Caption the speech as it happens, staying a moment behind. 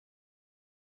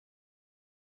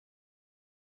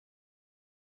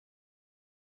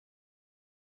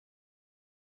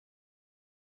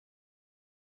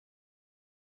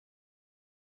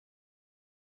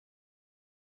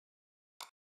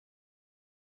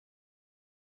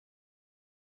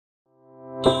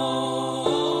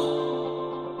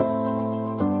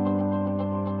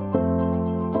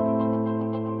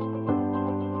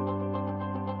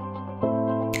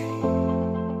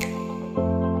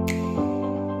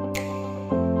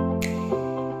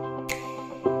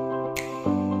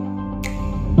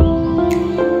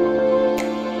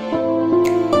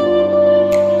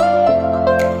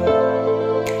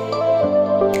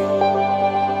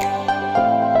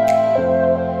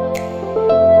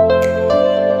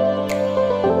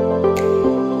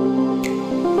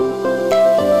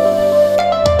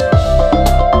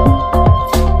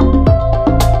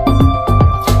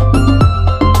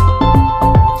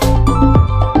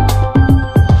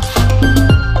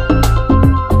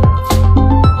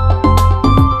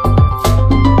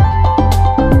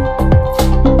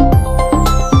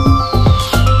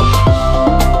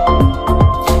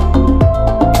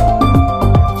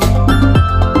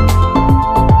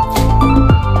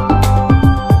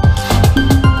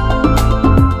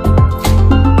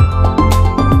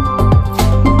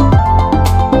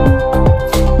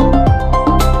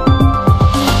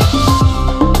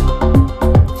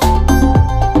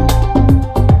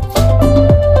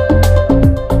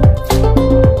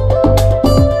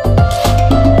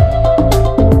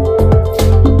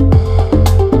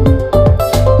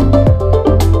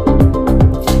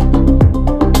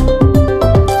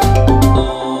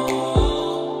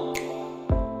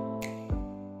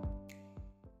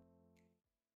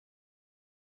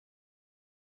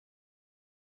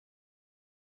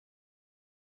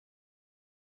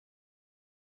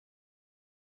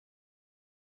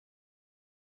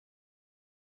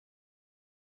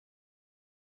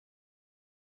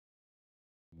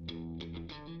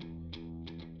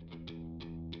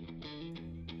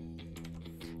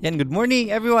Yan, good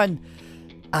morning everyone.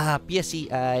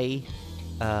 PSEi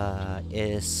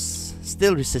is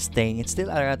still resisting. It's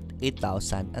still around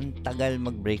 8,000. Ang tagal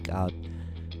mag-breakout.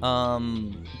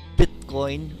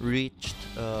 Bitcoin reached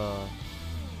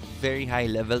very high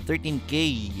level, 13K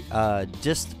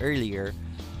just earlier.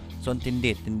 So,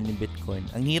 tindi ni Bitcoin.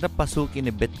 Ang hirap pasukin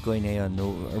ni Bitcoin ngayon.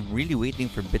 No? I'm really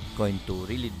waiting for Bitcoin to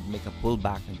really make a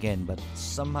pullback again. But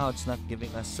somehow it's not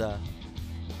giving us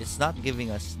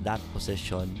that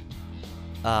position.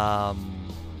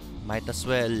 Might as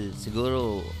well,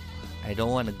 siguro, I don't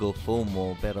want to go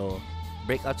FOMO, pero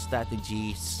breakout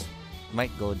strategies might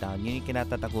go down. Yun yung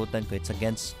kinatatakutan ko. It's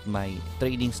against my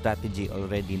trading strategy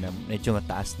already na medyo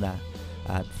mataas na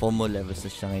at FOMO levels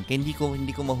na siya ngayon. Kaya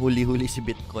hindi ko mahuli-huli si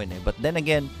Bitcoin eh. But then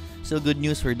again, still good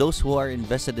news for those who are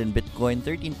invested in Bitcoin.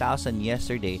 13,000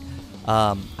 yesterday.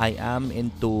 I am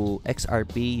into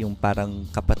XRP, yung parang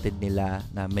kapatid nila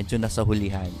na medyo nasa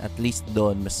hulihan. At least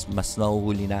doon, mas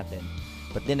nahuhuli natin.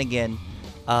 But then again,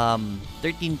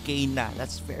 13K na.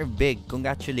 That's very big.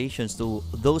 Congratulations to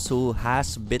those who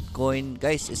has Bitcoin.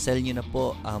 Guys, isell nyo na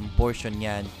po portion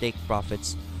yan. Take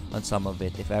profits on some of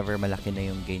it if ever malaki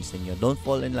na yung gains ninyo. Don't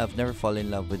fall in love. Never fall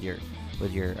in love with your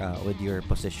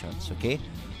positions. Okay?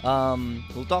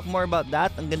 We'll talk more about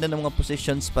that. Ang ganda ng mga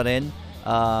positions pa rin.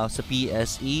 Sa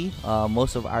PSE,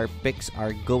 most of our picks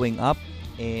are going up,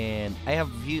 and I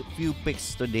have few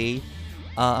picks today.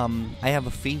 I have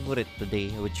a favorite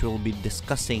today which we'll be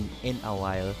discussing in a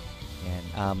while.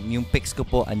 And yung picks ko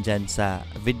po andyan sa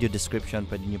video description,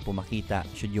 pwede nyo po makita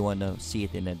should you wanna see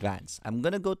it in advance. I'm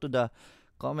gonna go to the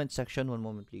comment section. One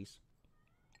moment please.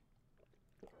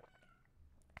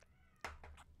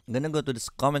 I'm gonna go to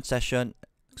this comment section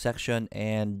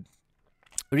and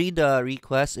read the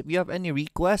requests. If you have any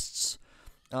requests,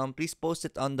 please post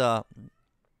it on the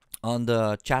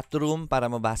chat room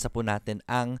para mabasa po natin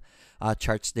ang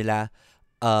charts nila.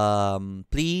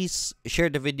 Please share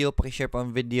the video, paki-share po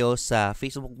ang video sa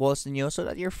Facebook walls niyo so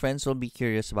that your friends will be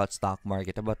curious about stock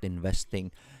market, about investing.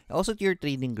 Also to your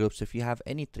trading groups, if you have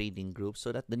any trading groups,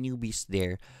 so that the newbies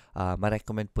there,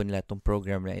 ma-recommend po nila itong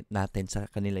program natin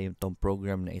sa kanila yung itong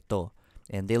program na ito.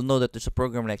 And they'll know that there's a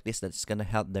program like this that's gonna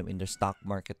help them in their stock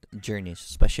market journeys,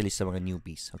 especially sa mga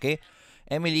newbies. Okay?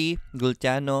 Emily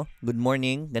Gultiano, good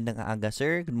morning. Gandang aga,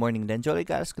 sir. Good morning din. Jolly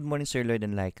Caras, good morning, Sir Lloyd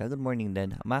and Laika. Good morning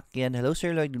din. Makian, hello,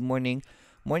 Sir Lloyd. Good morning.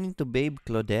 Morning to Babe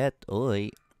Claudette.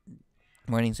 Oy.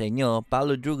 Morning sa inyo.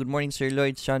 Paulo Drew, good morning, Sir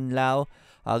Lloyd. Sean Lau,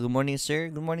 good morning, sir.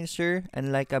 Good morning, sir.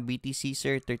 And Laika BTC,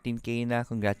 sir. 13K na.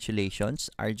 Congratulations.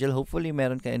 Argel, hopefully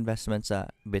meron ka investment sa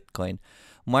Bitcoin.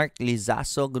 Mark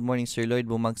Lizaso, good morning, Sir Lloyd.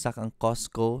 Bumagsak ang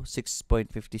Costco,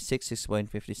 6.56,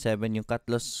 6.57. Yung cut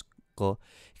loss ko,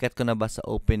 ikat ko na ba sa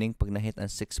opening pag na-hit ang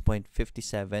 6.57?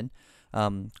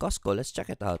 Costco, let's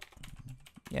check it out.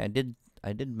 Yeah,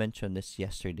 I did mention this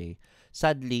yesterday.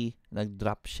 Sadly,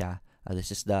 nag-drop siya.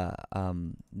 This is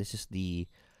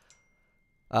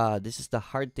the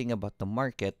hard thing about the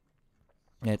market.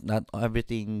 Not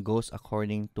everything goes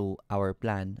according to our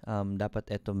plan.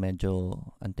 Dapat ito medyo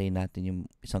antayin natin yung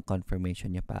isang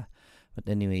confirmation niya pa. But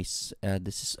anyways,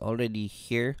 this is already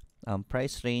here.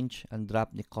 Price range, ang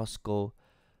drop ni Costco,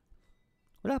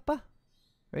 wala pa.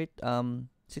 Right?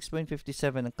 6.57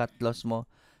 ang cut loss mo.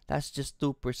 That's just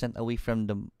 2% away from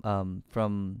the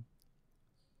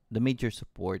major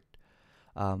support.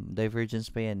 Divergence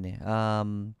pa yan eh.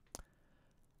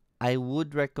 I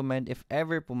would recommend if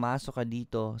ever pumasok ka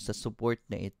dito sa support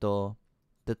na ito,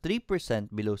 the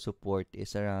 3% below support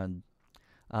is around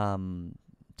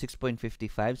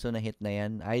 6.55. So na-hit na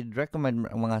yan. I'd recommend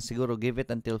mga siguro give it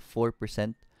until 4%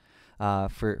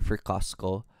 for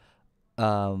Costco.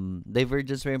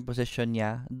 Divergence pa yung position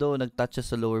niya. Though nag-touch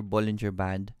sa lower Bollinger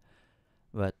Band.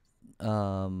 But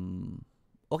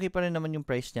okay pa rin naman yung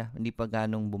price niya. Hindi pa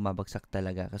ganong bumabagsak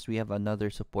talaga. Because we have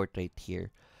another support right here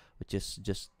which is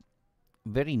just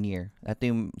very near.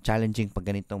 Ito yung challenging pag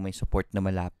ganitong may support na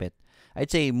malapit. I'd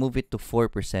say move it to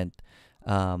 4%.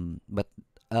 But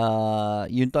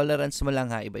yung tolerance mo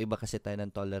lang ha, iba-iba kasi tayo ng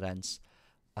tolerance.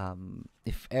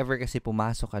 If ever kasi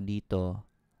pumasok ka dito,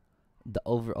 the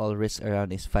overall risk around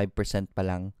is 5% pa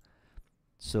lang.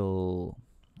 So,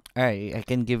 I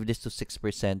can give this to 6%.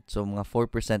 So, mga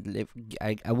 4%. If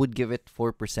I would give it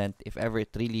 4%. If ever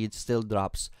it really still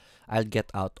drops, I'll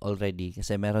get out already.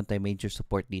 Kasi meron tayong major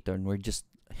support dito and we're just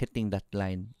hitting that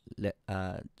line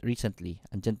recently.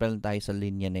 Andyan pa lang tayo sa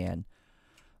linya na yan.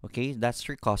 Okay, that's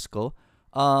for Costco.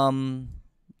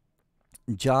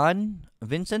 John,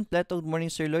 Vincent Pleto, good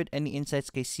morning, Sir Lloyd. Any insights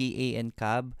kay CA and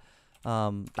CAB?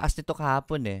 Taas nito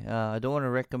kahapon eh. I don't want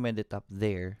to recommend it up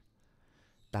there.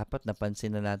 Dapat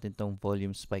napansin na natin tong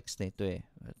volume spikes na ito eh.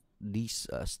 these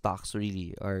stocks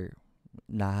really are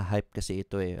na-hype kasi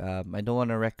ito eh. I don't want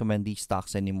to recommend these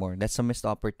stocks anymore. That's a missed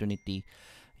opportunity.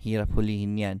 Hirap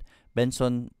hulihin yan.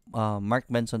 Benson, Mark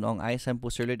Benson, ang ISM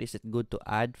po, Sir Lloyd, is it good to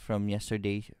add from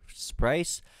yesterday's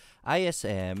price?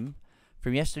 ISM,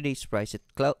 from yesterday's price, it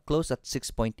closed at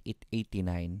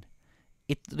 6.889.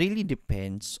 It really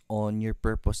depends on your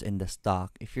purpose in the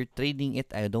stock. If you're trading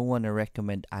it, I don't want to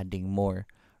recommend adding more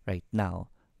right now.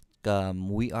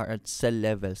 We are at sell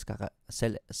levels.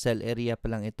 Sell area pa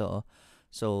lang ito.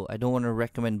 So, I don't want to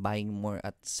recommend buying more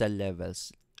at sell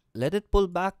levels. Let it pull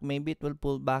back. Maybe it will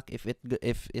pull back. If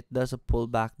it does a pull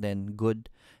back, then good.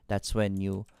 That's when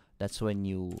you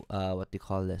what do you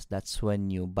call this? That's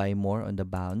when you buy more on the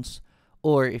bounce.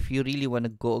 Or if you really want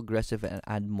to go aggressive and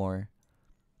add more,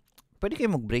 pwede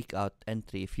kayo mag-breakout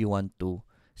entry if you want to.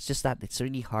 It's just that it's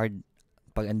really hard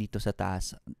pag andito sa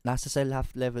taas. Nasa sell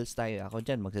half levels tayo. Ako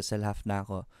dyan, magsa-sell half na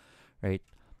ako. Right?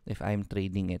 If I'm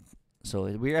trading it. So,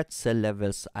 we're at sell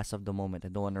levels as of the moment.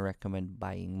 I don't want to recommend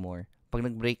buying more. Pag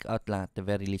nag-breakout lang, at the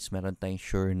very least, meron tayong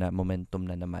sure na momentum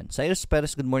na naman. Cyrus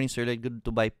Perez, good morning, Sir Lloyd. Good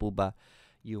to buy po ba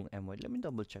yung M-Wide? Let me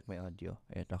double check my audio.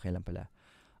 Ayun, okay lang pala.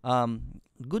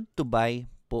 Good to buy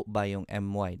po ba yung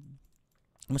M-Wide?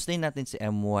 Mustahin natin si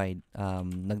M-Wide.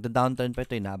 Nagda-downturn pa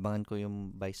ito. Inaabangan ko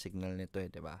yung buy signal nito eh,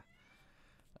 diba?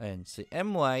 Ayan, si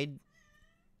M-Wide.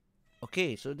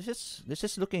 Okay, so this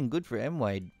is looking good for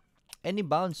M-Wide. Any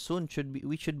bounce soon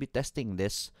we should be testing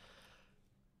this.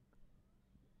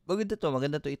 Maganda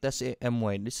to itest si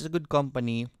M-Wide. This is a good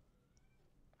company.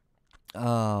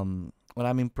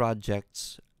 Maraming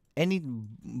projects. Any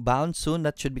bounce soon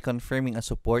that should be confirming a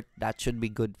support, that should be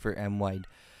good for M-Wide.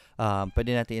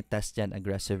 Pwede natin i-test dyan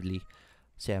aggressively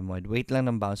si M-Wide. Wait lang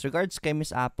ng bounce. Regards kay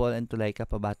Miss Apple and Tulaika,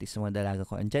 pabati sa mga dalaga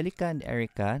ko. Angelica and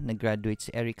Erica. Nag-graduate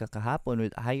si Erica kahapon with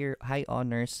high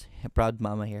honors. Proud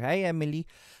mama here. Hi, Emily.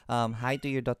 Hi to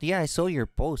your daughter. Yeah, I saw your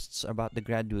posts about the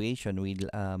graduation.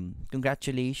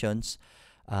 Congratulations,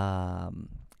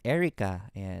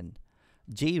 Erica. And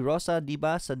J. Rosa,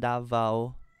 diba sa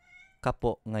Davao ka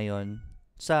po ngayon?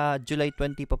 Sa July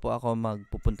 20 pa po ako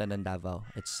magpupunta ng Davao.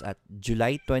 It's at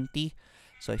July 20.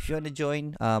 So if you want to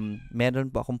join,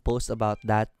 meron po akong post about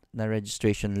that na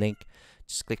registration link.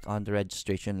 Just click on the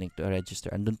registration link to register.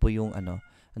 Andun po yung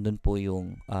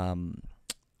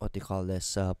what do you call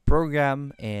this,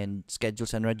 program and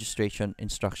schedules and registration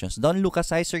instructions. Don Lucas,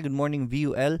 hi sir, good morning.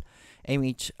 VUL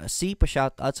MHC,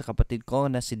 pa-shoutout sa kapatid ko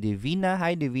na si Divina.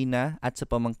 Hi Divina. At sa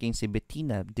pamangking si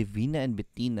Bettina. Divina and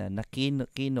Bettina na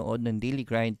kinood ng Daily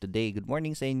Grind today. Good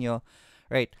morning sa inyo.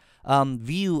 Right.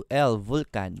 VUL,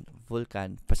 Vulcan.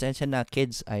 Pasensya na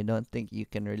kids, I don't think you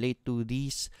can relate to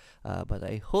these. But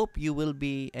I hope you will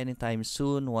be anytime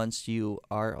soon once you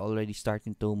are already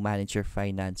starting to manage your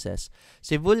finances.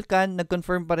 Si Vulcan,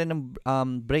 nag-confirm pa rin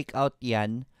ng breakout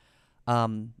yan.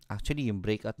 Actually, yung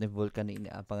breakout ni Vulcan na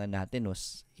inaapangan natin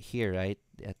was here, right?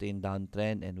 Ito yung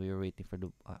downtrend and we were waiting for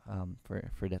the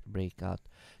for that breakout.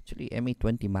 Actually,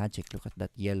 MA20 Magic, look at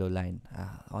that yellow line.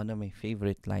 One of my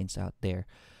favorite lines out there.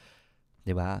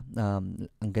 Diba? Ang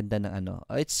ganda ng ano.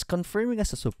 It's confirming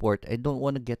as a support. I don't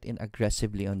want to get in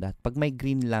aggressively on that. Pag may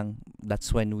green lang,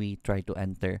 that's when we try to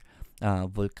enter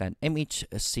Vulcan.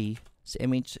 MHC. Si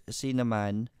MHC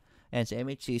naman, and si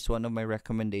MHC is one of my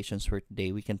recommendations for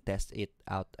today. We can test it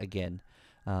out again.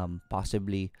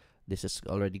 Possibly, this is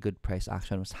already good price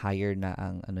action. Mas higher na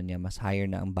ang mas higher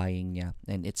na ang buying niya.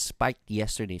 And it spiked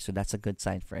yesterday, so that's a good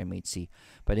sign for MHC.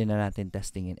 Pwede na natin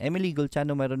testingin. Emily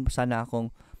Gulciano, meron pa sana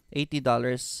akong $80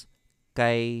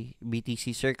 kay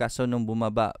BTC sir, kaso nung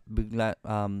bumaba bigla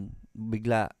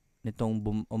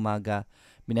nitong umaga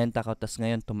binenta ko, tas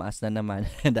ngayon tumaas na naman.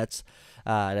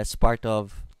 that's part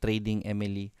of trading,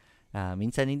 Emily.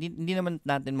 Minsan hindi naman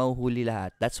natin mahuhuli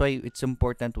lahat. That's why it's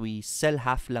important we sell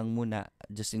half lang muna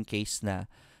just in case na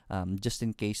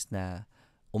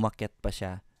umakyat pa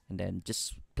siya, and then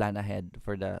just plan ahead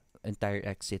for the entire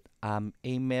exit.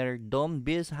 Amer Dom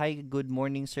Biz, hi, good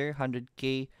morning sir.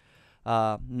 100k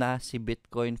na si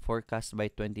Bitcoin forecast by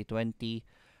 2020,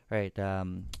 right? I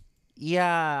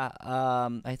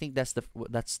think that's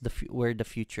where the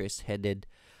future is headed.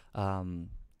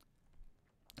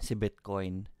 Si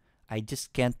Bitcoin, I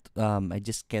just can't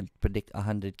predict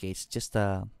 100k. It's just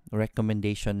a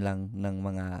recommendation lang ng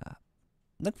mga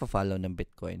nagfa-follow ng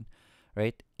Bitcoin,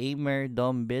 right? Amer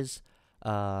Dom Biz,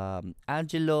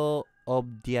 Angelo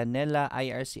Obdianella,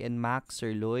 IRCN Max,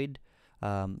 Sir Lloyd.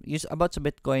 About sa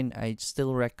Bitcoin, I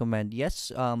still recommend,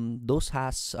 yes, those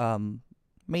has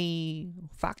may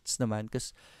facts naman,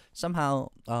 because somehow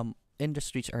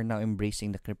industries are now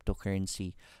embracing the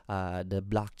cryptocurrency, the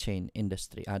blockchain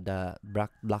industry,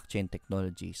 blockchain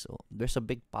technology. So there's a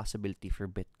big possibility for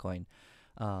Bitcoin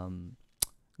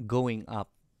going up.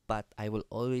 But I will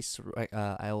always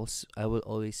I will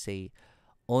always say,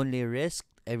 only risk,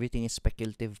 everything is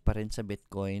speculative pa rin sa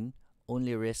Bitcoin.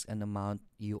 Only risk an amount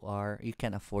you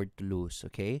can afford to lose,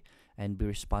 okay? And be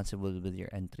responsible with your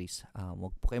entries.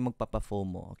 Huwag po kayo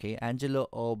magpapa-FOMO, okay? Angelo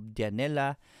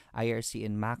Obdianella, IRC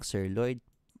and Maxer, Lloyd,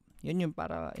 yun yung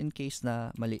para in case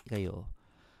na mali kayo.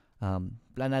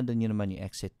 Planado nyo naman yung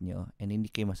exit nyo and hindi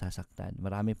kayo masasaktan.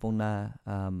 Marami pong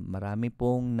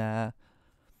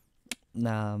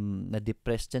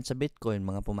na-depress dyan sa Bitcoin.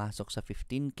 Mga pumasok sa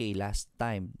 15K last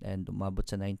time and umabot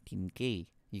sa 19K.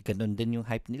 Ganun din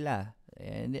yung hype nila.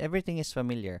 And everything is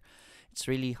familiar. It's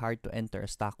really hard to enter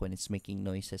a stock when it's making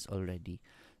noises already.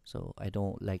 So I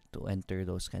don't like to enter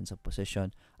those kinds of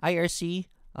position.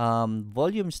 IRC,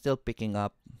 volume still picking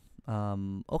up.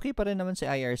 Okay pa rin naman si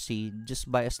IRC. Just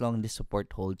buy as long as the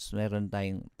support holds. Meron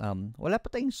tayong, wala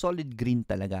pa tayong solid green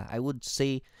talaga. I would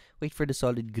say, wait for the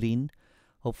solid green.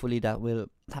 Hopefully that will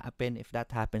happen. If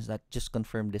that happens, that just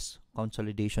confirm this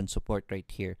consolidation support right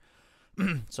here.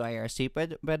 So IRC,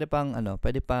 pwede pang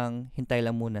hintay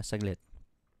lang muna saglit.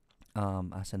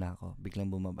 Asa na ako? Biglang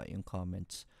bumaba yung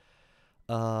comments.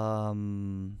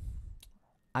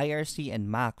 IRC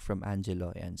and MAC from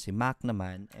Angelo. Yan. Si MAC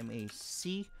naman,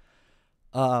 MAC,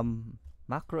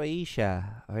 Macro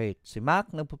Asia. Alright. Si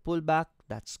MAC nagpo-pullback.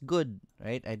 That's good.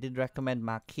 Right? I did recommend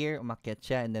MAC here. Umakyat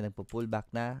siya and then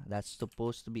nagpo-pullback na. That's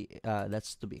supposed to be,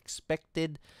 that's to be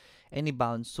expected. Any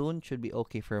bounce soon should be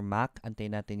okay for MAC.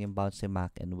 Antayin natin yung bounce ni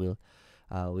MAC and we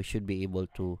should be able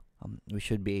to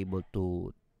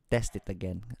test it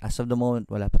again. As of the moment,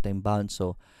 wala pa tayong bounce,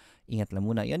 so ingat lang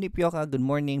muna. Yoni Pioka, good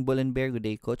morning. Bull and Bear, good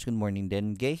day, Coach. Good morning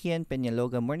din. Gehian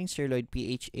Peñaloga, morning, Sir Lloyd.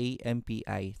 PHA,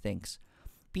 MPI, thanks.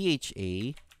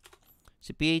 PHA,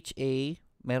 si PHA,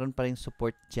 meron pa rin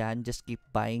support dyan. Just keep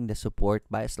buying the support.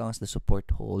 Buy as long as the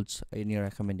support holds. Ayun yung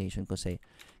recommendation ko sa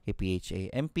kay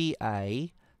PHA.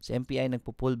 MPI, si MPI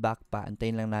nagpo-pull back pa.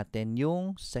 Antayin lang natin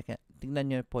yung second.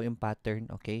 Tingnan nyo po yung pattern,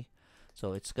 okay?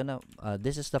 So it's gonna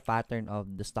this is the pattern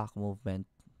of the stock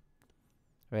movement,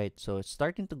 right? So it's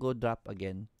starting to go drop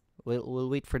again.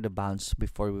 We'll wait for the bounce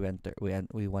before we want to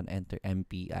enter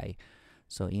MPI.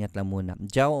 So ingat lang muna.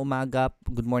 Jao Umaga,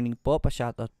 good morning po.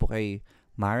 Pa-shoutout po kay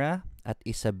Mara at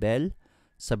Isabel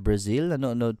sa Brazil.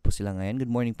 Nanonood po sila ngayon.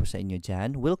 Good morning po sa inyo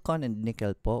dyan. Wilcon and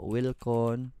Nickel po.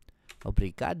 Wilcon,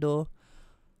 obrigado.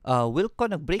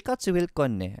 Wilcon, nag-breakout si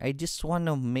Wilcon eh. I just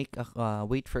wanna make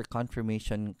wait for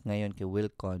confirmation ngayon kay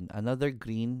Wilcon. Another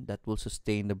green that will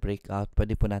sustain the breakout.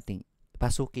 Pwede po nating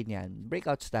pasukin yan.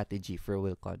 Breakout strategy for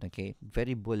Wilcon, okay?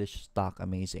 Very bullish stock,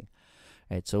 amazing.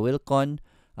 Right, so Wilcon,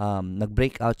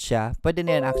 nag-breakout siya. Pwede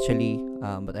na yan actually,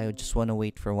 but I just wanna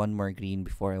wait for one more green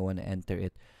before I wanna enter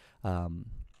it.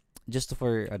 Just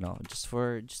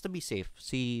to be safe.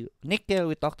 See, nickel,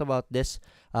 we talked about this.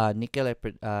 Nickel,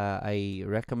 I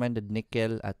recommended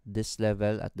nickel at this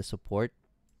level, at the support.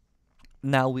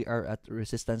 Now we are at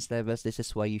resistance levels. This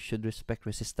is why you should respect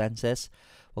resistances.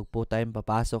 Wag po tayong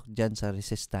papasok dyan sa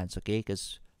resistance, okay?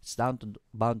 Because it's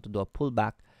bound to do a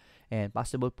pullback. And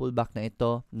possible pullback na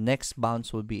ito. Next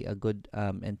bounce will be a good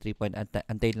entry point.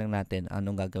 Antayin lang natin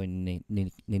anong gagawin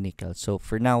ni Nickel. So,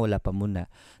 for now, wala pa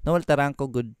muna. Noel Taranco,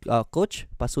 good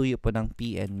coach. Pasuyo po ng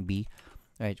PNB.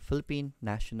 Right, Philippine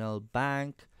National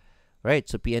Bank. Right,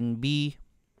 so PNB.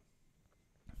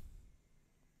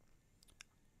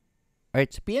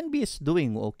 Right, so PNB is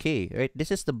doing okay. Right,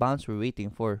 this is the bounce we're waiting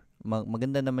for.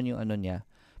 Maganda naman yung ano niya.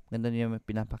 Maganda niya yung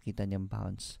pinapakita niyang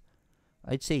bounce.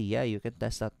 I'd say, yeah, you can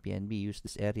test out PNB. Use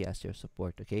this area as your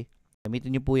support, okay?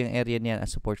 Gamitin niyo po yung area niyan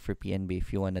as support for PNB if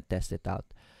you want to test it out.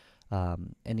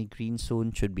 Any green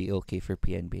soon should be okay for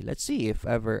PNB. Let's see if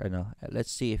ever,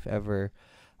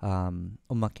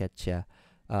 umakyat siya.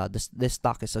 This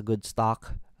stock is a good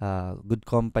stock, good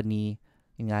company.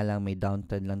 Yung nga lang, may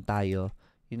downtrend lang tayo.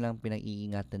 Yun lang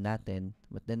pinag-iingatan natin.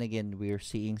 But then again, we're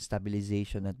seeing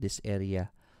stabilization at this area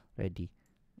already.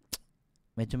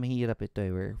 Medyo mahirap ito eh.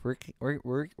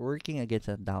 We're working against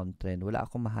a downtrend. Wala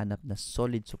akong mahanap na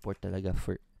solid support talaga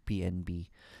for PNB.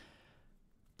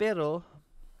 Pero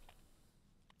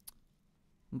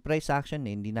price action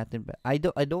eh, hindi natin I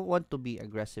don't want to be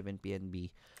aggressive in PNB.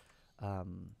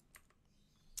 Ang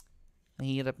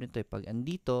hirap nito eh pag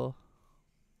andito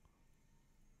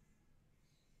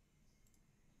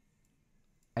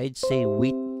I'd say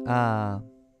wait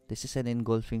this is an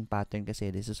engulfing pattern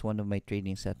kasi this is one of my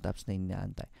trading setups na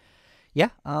inaantay.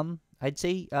 Yeah, I'd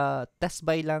say test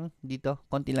buy lang dito.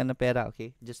 Konti lang na pera,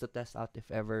 okay? Just to test out if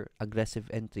ever aggressive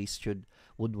entries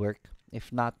would work.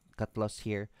 If not, cut loss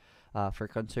here. For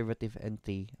conservative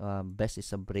entry, best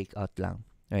is a breakout lang,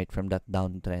 right? From that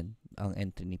downtrend, ang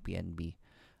entry ni PNB.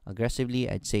 Aggressively,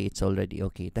 I'd say it's already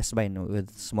okay. Test buy no,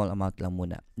 with small amount lang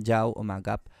muna. Jao,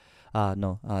 umagap.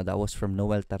 That was from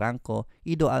Noel Taranco.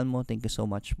 Ido Almo, thank you so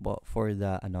much for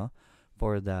the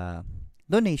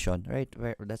donation, right?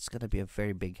 That's gonna be a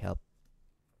very big help,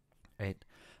 right?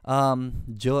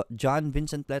 John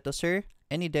Vincent Pleto, sir,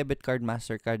 any debit card,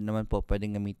 MasterCard naman po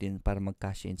pwedeng gamitin para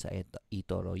mag-cash in sa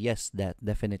eToro. Yes, that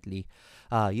definitely.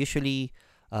 Usually,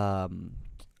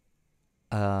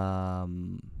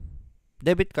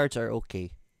 debit cards are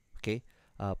okay. Okay?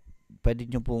 Pwede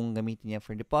nyo pong gamitin yan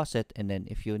for deposit, and then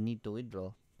if you need to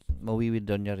withdraw,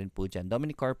 mawi-withdraw nyo rin po dyan.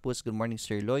 Dominic Corpus, good morning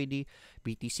Sir Lloyd.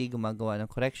 BTC gumagawa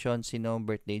ng correction. Sino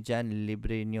birthday dyan?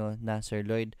 Libre nyo na Sir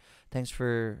Lloyd. Thanks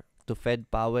to Fed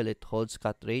Powell, it holds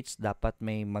cut rates. Dapat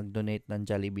may mag-donate ng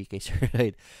Jollibee kay Sir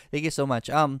Lloyd. Thank you so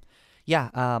much. Ang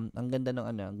ganda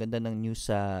ng news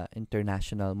sa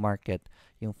international market.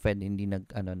 Yung Fed hindi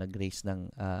nag-raise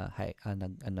ng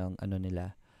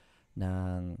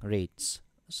ng rates.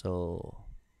 So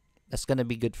that's gonna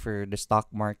be good for the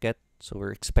stock market. So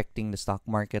we're expecting the stock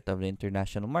market of the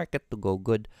international market to go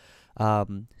good.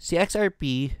 Si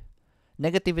XRP,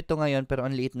 negative ito ngayon pero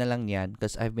ang liit na lang yan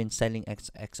because I've been selling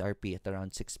XRP at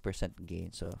around 6%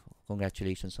 gain. So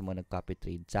congratulations sa mga nag-copy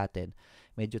trade sa atin.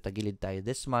 Medyo tagilid tayo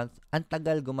this month. Ang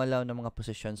tagal gumalaw ng mga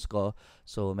positions ko.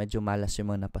 So medyo malas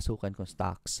yung mga napasukan kong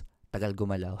stocks. Tagal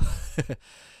gumalaw.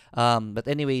 But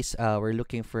anyways, we're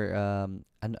looking for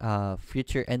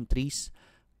future entries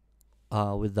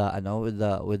with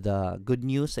the good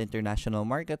news sa international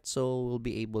market. So we'll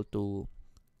be able to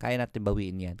kaya natin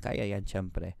bawiin yan. Kaya yan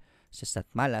syempre. It's just that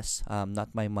malas,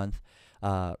 not my month.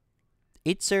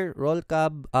 Itzer,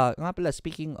 Rollcab, nga pala,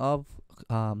 speaking of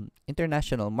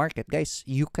international market, guys,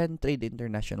 you can trade the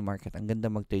international market. Ang ganda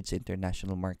mag-trade sa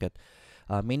international market.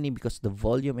 Mainly because the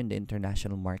volume in the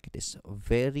international market is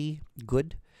very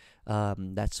good.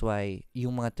 That's why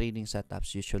yung mga trading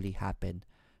setups usually happen.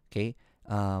 Okay?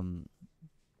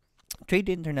 Trade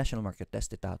the international market,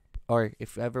 test it out. Or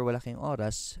if ever wala kayong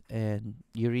oras and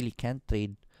you really can't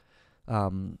trade,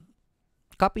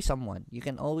 copy someone. You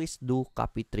can always do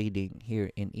copy trading here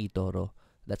in eToro.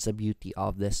 That's the beauty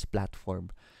of this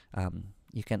platform.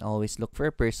 You can always look for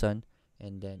a person,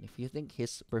 and then if you think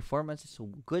his performance is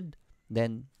good,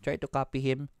 then try to copy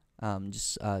him.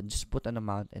 Just put an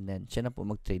amount, and then siya na po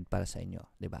mag-trade para sa inyo,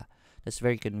 diba? That's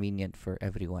very convenient for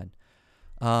everyone.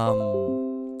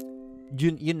 Yun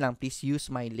lang. Please use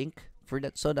my link for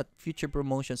that so that future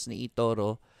promotions ni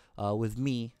eToro with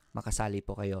me, makasali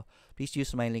po kayo. Please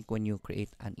use my link when you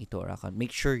create an eToro account.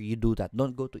 Make sure you do that.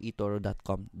 Don't go to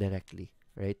etoro.com directly,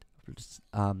 right?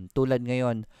 Tulad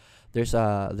ngayon, there's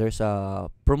a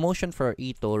promotion for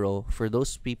eToro for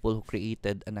those people who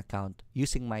created an account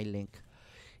using my link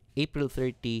April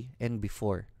 30 and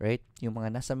before, right? Yung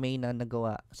mga nasa May na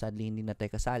nagawa, sadly hindi na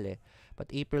tayo kasali.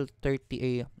 But April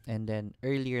 30 and then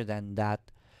earlier than that,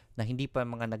 na hindi pa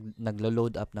mga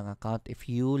naglo-load up ng account, if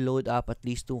you load up at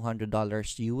least $200,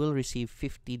 you will receive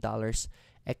 $50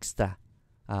 extra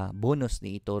bonus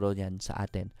ni eToro yan sa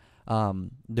atin.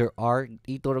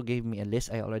 eToro gave me a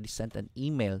list. I already sent an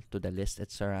email to the list.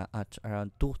 It's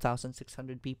around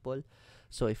 2,600 people.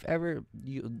 So if ever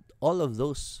all of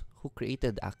those who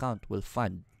created the account will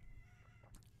fund,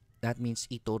 that means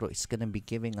eToro is gonna be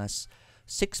giving us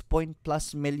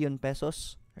 6+ million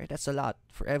pesos, right? That's a lot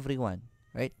for everyone,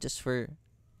 right? Just for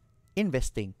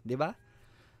investing, di ba?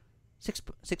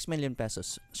 6 million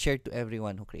pesos shared to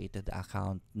everyone who created the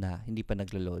account na hindi pa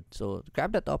naglo-load. So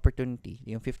grab that opportunity.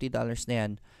 Yung $50 na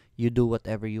yan, you do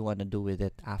whatever you wanna do with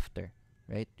it after,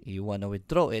 right? You wanna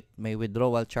withdraw it, may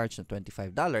withdrawal charge na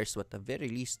 $25, but at the very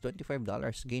least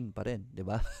 $25 gain pa rin, di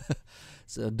ba?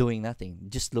 So doing nothing,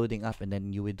 just loading up and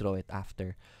then you withdraw it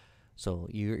after. So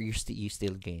you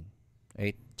still gain,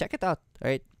 right? Check it out,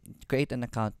 right? Create an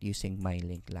account using my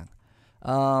link lang.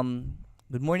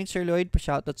 Good morning, Sir Lloyd.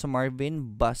 Pa-shoutout sa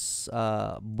Marvin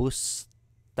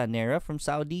Bustanera from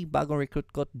Saudi. Bagong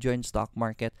recruit ko to join stock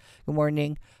market. Good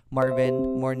morning, Marvin.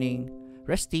 Morning,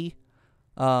 Rusty.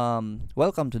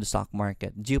 Welcome to the stock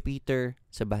market. Jupiter,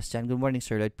 Sebastian. Good morning,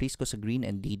 Sir Lloyd. Please go sa Green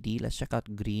and DD. Let's check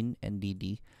out Green and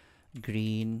DD.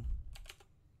 Green.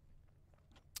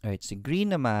 Alright, si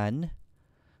Green naman.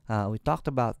 We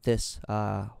talked about this.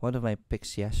 One of my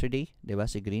picks yesterday. Diba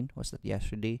si Green? Was that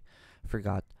yesterday?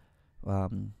 Forgot.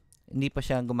 Hindi pa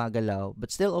siya gumagalaw,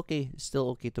 but still okay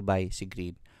to buy si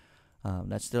Green.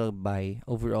 That's still a buy.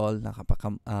 Overall,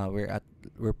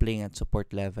 we're playing at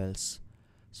support levels.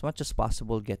 As much as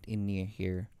possible, get in near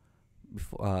here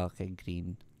before kay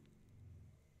green.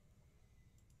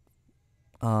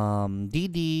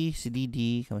 Si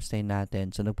DD, kamustahin natin.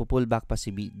 So, nagpo-pull back pa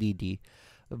si DD.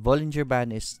 Bollinger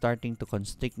Band is starting to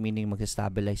constrict, meaning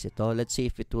mag-stabilize ito. Let's see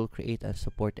if it will create a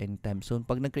support anytime soon.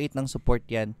 Pag nag-create ng support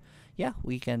yan, yeah,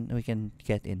 we can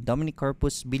get in. Dominic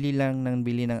Corpus, bili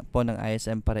po ng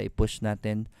ISM para i-push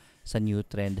natin sa new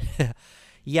trend.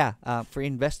 Yeah, for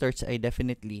investors, I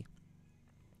definitely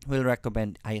will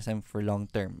recommend ISM for long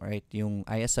term, right? Yung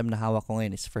ISM na hawak ko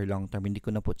ngayon is for long term. Hindi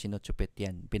ko na po chinuchupit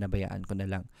yan. Pinabayaan ko na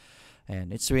lang.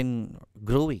 And it's been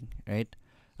growing, right?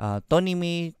 Tony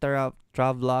May, travel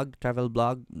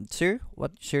blog. Sir,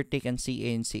 what's your take on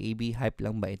CA and CAB? Hype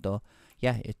lang ba ito?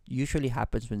 Yeah, it usually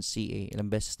happens when CA.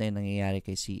 Ilang beses na yung nangyayari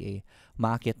kay CA.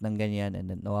 Maakit ng ganyan and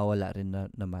then nawawala rin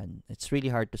naman. It's really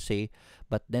hard to say.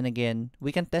 But then again, we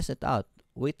can test it out.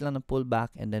 Wait lang na pullback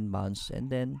and then bounce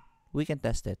and then we can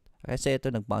test it. Kasi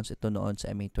ito, nag-bounce ito noon sa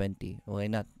MA20. Okay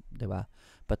not, diba?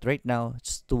 But right now,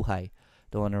 it's too high.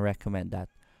 Don't wanna recommend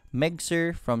that. Meg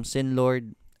Sir from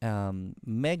Sinlord.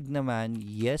 Meg naman,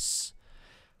 yes.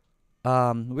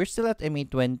 We're still at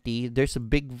MA20. There's a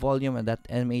big volume at that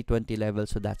MA20 level,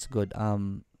 so that's good.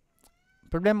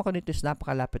 Problema ko nito is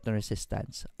napakalapit ng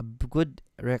resistance. A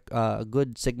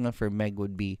good signal for Meg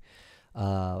would be,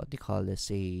 what do you call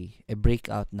this? A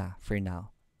breakout na for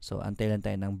now. So, antay lang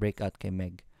tayo ng breakout kay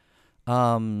Meg.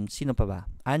 Sino pa ba?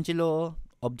 Angelo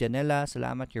Objanela,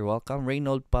 salamat, you're welcome.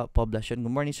 Reynold Poblacion,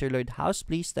 good morning, Sir Lloyd. House,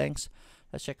 please, thanks.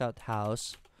 Let's check out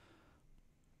House.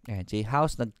 Ayan, si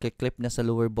House nagkiclip na sa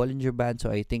lower Bollinger Band,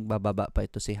 so I think bababa pa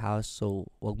ito si House. So,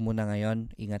 wag muna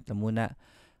ngayon, ingat na muna.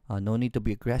 No need to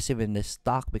be aggressive in this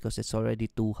stock because it's already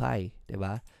too high,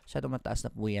 diba? Masyado mataas na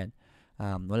po yan.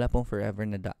 Wala pong forever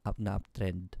na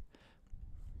uptrend.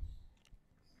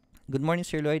 Good morning,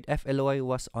 Sir Lloyd. FLOI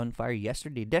was on fire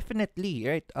yesterday. Definitely,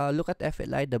 right? Look at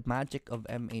FLI, the magic of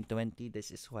MA20. This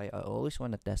is why I always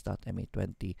want to test out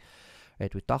MA20.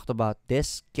 Right, we talked about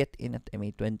this, get in at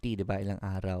MA20, diba, ilang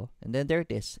araw. And then there it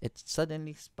is. It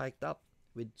suddenly spiked up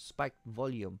with spiked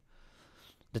volume.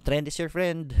 The trend is your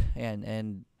friend. Ayan,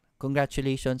 and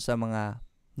congratulations sa mga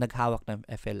naghawak ng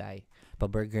FLI.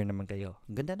 Pa-burger naman kayo.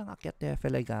 Ang ganda ng akyat ng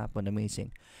FLI kahapon.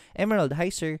 Amazing. Emerald, hi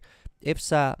sir. If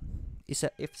sa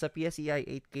PSEi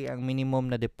 8K ang minimum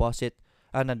na deposit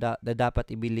na dapat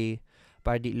ibili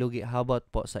para di lugi, how about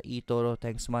po sa eToro?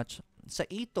 Thanks much. Sa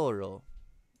eToro,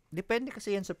 depende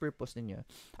kasi yan sa purpose ninyo.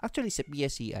 Actually, sa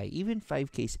PSEi, even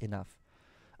 5K is enough.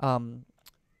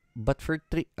 But for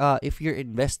if you're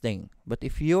investing, but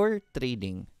if you're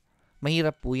trading,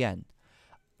 mahirap po yan.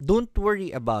 Don't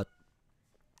worry about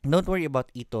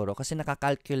eToro kasi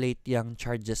nakakalculate yung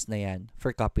charges na yan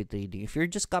for copy trading. If you're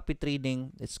just copy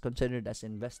trading, it's considered as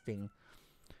investing.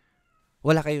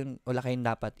 Wala kayong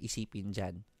dapat isipin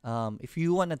dyan. If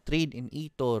you wanna trade in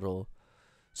eToro,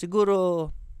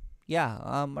 siguro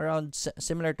around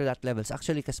similar to that levels.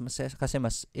 Actually, kasi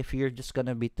mas if you're just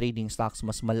gonna be trading stocks,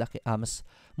 mas malaki, mas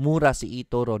mura si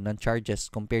eToro ng charges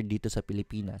compared dito sa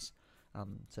Pilipinas.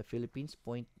 Sa Philippines,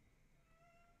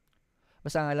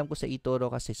 basta ang alam ko sa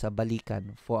eToro kasi sa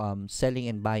balikan for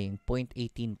selling and buying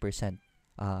 0.18%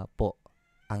 po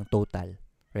ang total,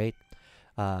 right?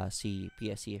 Si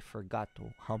PSE, I forgot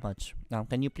how much.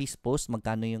 Can you please post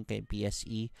magkano yung kay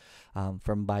PSE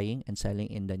from buying and selling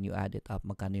and then you add it up,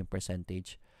 magkano yung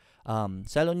percentage.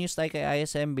 Salo news tayo kay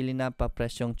ISM, bili na pa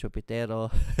presyong chupitero.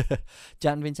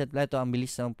 John Vincent Leto, ang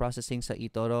bilis ng processing sa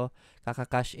eToro,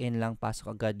 kaka-cash in lang,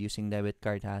 pasok agad using debit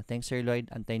card ha. Thanks Sir Lloyd,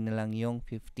 antayin na lang yung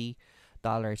 $50.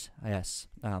 Yes.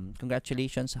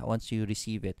 Congratulations once you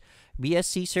receive it.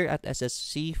 BSC sir at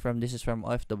SSC this is from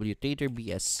OFW Trader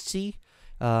BSC.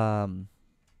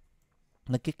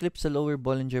 Nagkiklip sa lower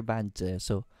Bollinger Band.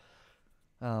 So,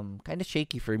 kind of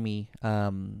shaky for me.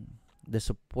 The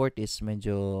support is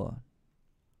medyo,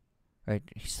 right,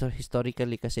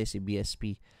 historically kasi si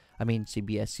BSC,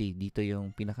 dito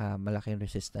yung pinakamalaking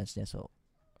resistance niya. So,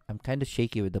 I'm kind of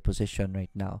shaky with the position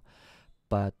right now.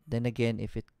 But then again,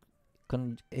 if it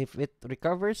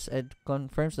recovers and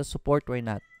confirms the support, why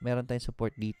not? Meron tayong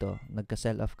support dito.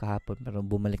 Nagka-sell off kahapon pero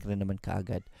bumalik rin naman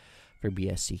kaagad for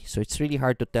BSC. So, it's really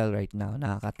hard to tell right now.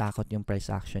 Nakakatakot yung price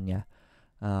action niya.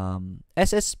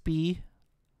 SSP,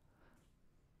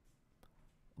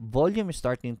 volume is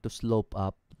starting to slope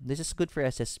up. This is good for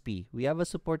SSP. We have a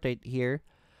support right here.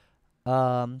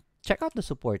 Check out the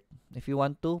support. If you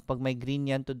want to, pag may green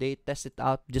yan today, test it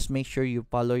out. Just make sure you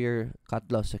follow your cut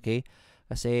loss, okay?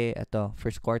 Kasi ito,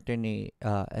 first quarter ni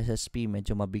SSP,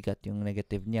 medyo mabigat yung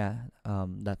negative niya.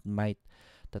 That might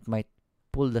that might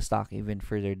pull the stock even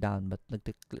further down, but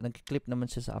nag-clip naman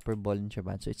siya sa upper Bollinger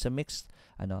Band. So it's a mixed,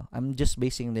 I'm just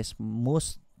basing this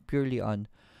most purely on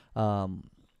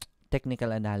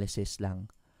technical analysis lang.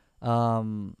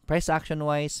 Price action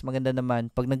wise, maganda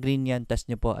naman. Pag nag-green yan, test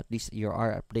nyo po, at least you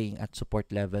are playing at support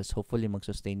levels. Hopefully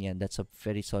mag-sustain yan. That's a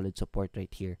very solid support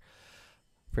right here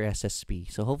for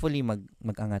SSP. So hopefully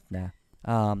mag-angat na.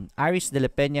 Aris de la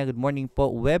Peña, good morning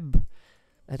po. Web,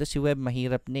 ito si Web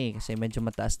mahirap na kasi medyo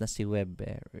mataas na si Web.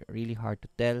 Really hard to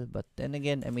tell, but then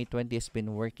again, MA20 has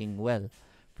been working well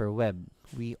for Web.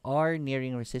 We are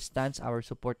nearing resistance. Our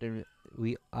support,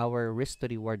 our risk to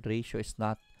reward ratio is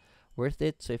not worth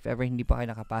it. So if ever hindi pa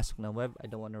kayo nakapasok na Web, I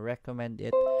don't want to recommend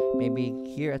it. Maybe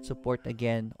here at support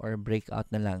again or breakout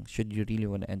na lang should you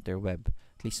really want to enter Web.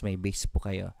 At least may base po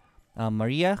kayo.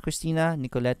 Maria, Christina,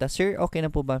 Nicoleta, sir, okay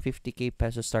na po ba 50k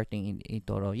pesos starting in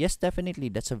eToro? Yes, definitely.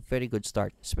 That's a very good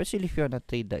start, especially if you want to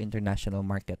trade the international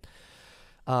market.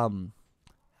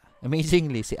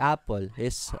 Amazingly, si Apple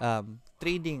is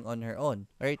trading on her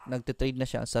own, right? Nagte-trade na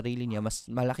siya ang sarili niya. Mas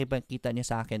malaki pa kita niya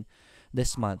sa akin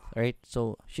this month, right?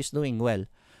 So, she's doing well.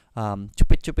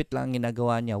 Chupit-chupit lang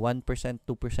ginagawa niya. 1%, 2%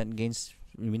 gains,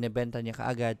 binibenta niya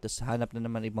kaagad, tapos hanap na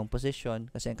naman ibang position.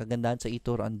 Kasi ang kagandahan sa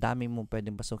eToro, ang dami mong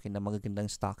pwedeng pasukin na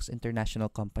magagandang stocks, international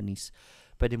companies,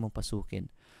 pwede mong pasukin.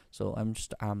 So, I'm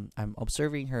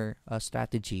observing her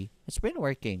strategy. It's been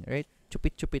working, right?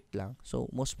 Chupit-chupit lang. So,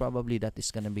 most probably that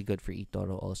is gonna be good for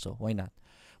eToro also. Why not?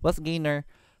 Wealth Gainer,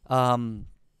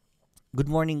 good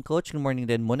morning, Coach. Good morning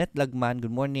din. Monet Lagman,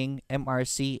 good morning.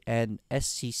 MRC and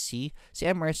SCC. Si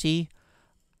MRC,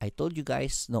 I told you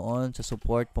guys noon sa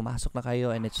support, pumasok na kayo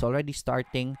and it's already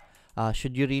starting.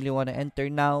 Should you really want to enter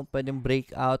now, pwedeng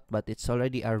breakout, but it's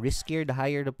already a riskier. The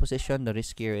higher the position, the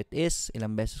riskier it is.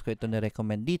 Ilang beses ko ito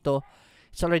na-recommend dito.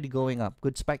 It's already going up.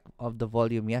 Good spike of the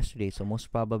volume yesterday, so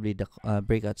most probably the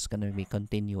breakout's gonna be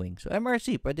continuing. So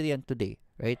MRC, pwede yan today,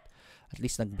 right? At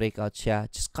least nag-breakout siya.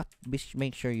 Just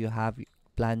make sure you have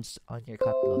plans on your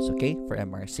cut loss, okay? For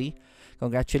MRC.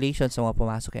 Congratulations sa mga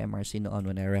pumasok kay MRC noon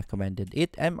when I recommended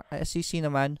it. SCC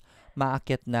naman,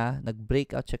 maakyat na.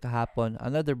 Nag-breakout siya kahapon.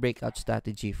 Another breakout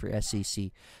strategy for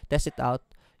SCC. Test it out.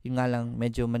 Yung nga lang,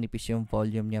 medyo manipis yung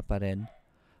volume niya pa rin.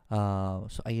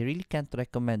 So, I really can't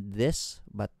recommend this.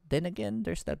 But then again,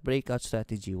 there's that breakout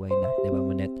strategy. Why not? Diba,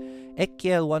 Monet?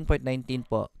 Ekiel,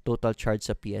 1.19 po. Total charge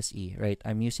sa PSE. Right?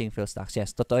 I'm using Phil Stocks.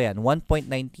 Yes, totoo yan.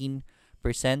 1.19%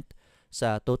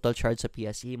 sa total charge sa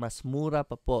PSE, mas mura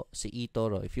pa po si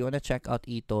eToro. If you wanna check out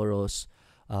eToro's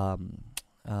what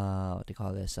do you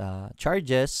call this?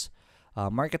 Charges,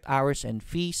 market hours and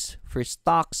fees for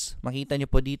stocks, makita nyo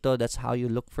po dito. That's how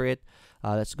you look for it.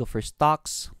 Let's go for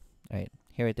stocks. Right,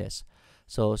 here it is.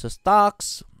 So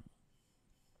stocks,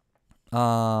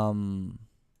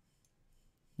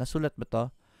 nasulat ba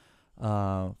to?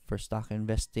 For stock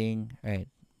investing, right?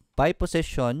 Buy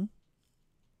position.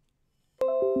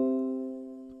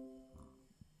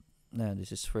 No,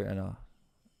 this is for right,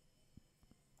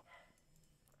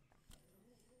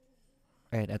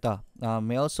 ito.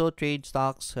 May also trade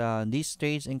stocks. These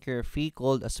trades incur a fee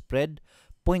called a spread,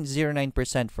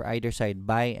 0.09% for either side,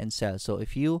 buy and sell. So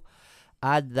if you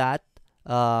add that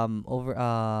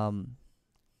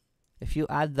if you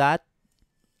add that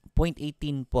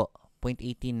 0.18 po,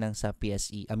 0.18 lang sa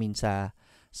PSE. I mean sa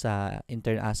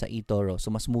eToro. So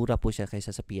mas mura po siya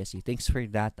kaysa sa PSE. Thanks for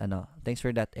that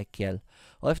Ekiel.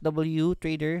 OFW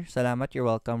trader, salamat, you're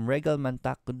welcome. Regal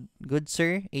Mantak, good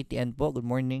sir. ATN po, good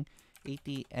morning.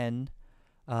 ATN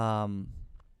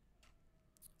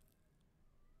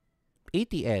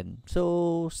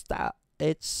so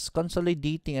it's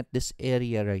consolidating at this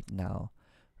area right now.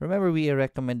 Remember, we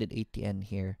recommended ATN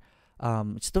here.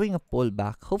 It's doing a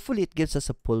pullback. Hopefully, it gives us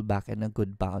a pullback and a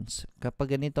good bounce.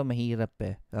 Kapag ganito, mahirap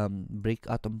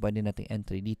breakout ang pwede nating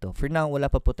entry dito. For now, wala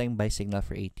pa po tayong buy signal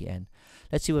for ATN.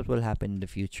 Let's see what will happen in the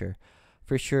future.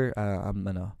 For sure,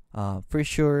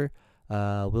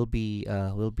 we'll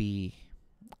be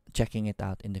checking it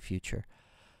out in the future.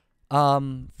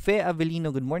 Fe Avelino,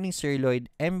 good morning, Sir Lloyd.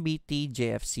 MBT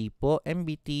JFC po.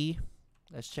 MBT,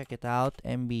 let's check it out.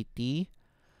 MBT.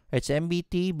 Right, so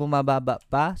MBT, bumababa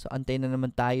pa. So, antay na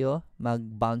naman tayo.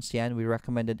 Mag-bounce yan. We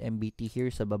recommended MBT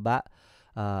here sa baba.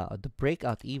 The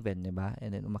breakout even, diba?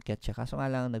 And then, umakyat siya. Kaso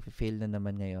nga lang, nag-fail na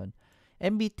naman ngayon.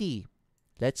 MBT,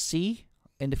 let's see.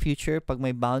 In the future, pag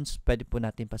may bounce, pwede po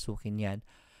natin pasukin yan.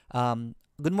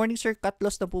 Good morning, sir. Cut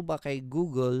loss na po ba kay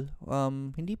Google?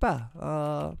 Hindi pa.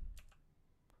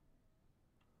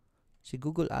 Si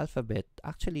Google Alphabet,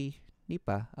 actually, hindi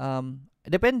pa.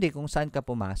 Depende kung saan ka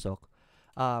pumasok.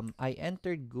 I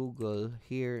entered Google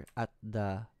here at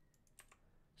the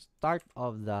start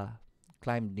of the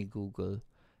climbed ni Google.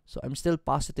 So, I'm still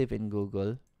positive in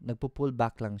Google. Nagpo-pull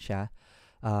back lang siya.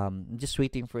 Just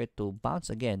waiting for it to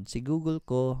bounce again. Si Google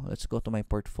ko, let's go to my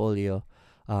portfolio.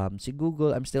 Si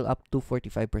Google, I'm still up to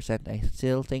 45%. I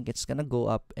still think it's gonna go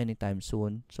up anytime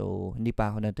soon. So, hindi pa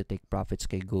ako nag-take profits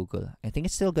kay Google. I think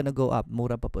it's still gonna go up.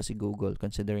 Mura pa po si Google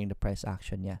considering the price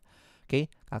action niya. Okay?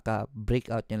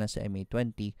 Kaka-breakout niya lang sa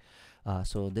MA20.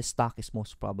 So, this stock is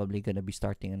most probably gonna be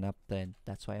starting an uptrend.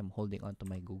 That's why I'm holding on to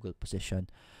my Google position.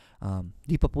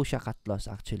 Di pa po siya cut loss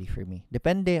actually for me.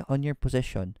 Depende on your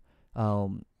position.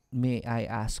 May I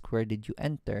ask, where did you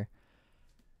enter?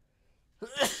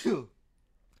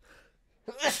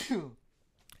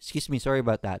 Excuse me, sorry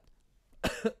about that.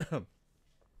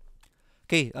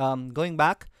 Okay, going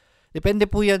back. Depende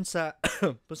po yan sa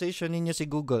position ninyo si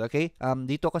Google, okay?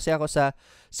 Dito kasi ako sa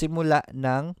simula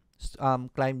ng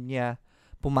climb niya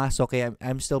pumasok, kaya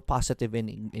I'm still positive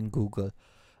in Google.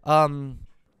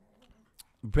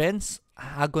 Brent's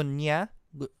Agonia,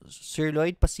 Sir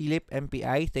Lloyd, pasilip,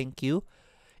 MPI, thank you.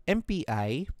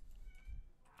 MPI,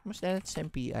 kamusta natin si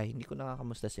MPI? Hindi ko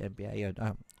nakakamusta si MPI yun.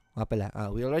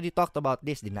 We already talked about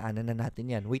this. Dinaanan na natin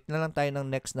yan. Wait na lang tayo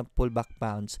ng next na pullback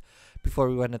bounce before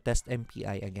we wanna test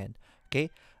MPI again.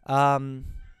 Okay?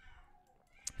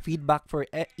 Feedback for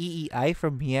EEI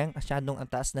from Yang. Asyadong ang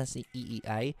taas na si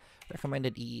EEI.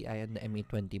 Recommended EEI on the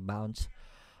MA20 bounce.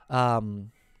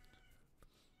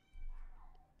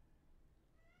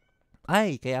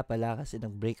 Kaya pala kasi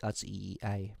nag-breakout si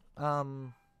EEI.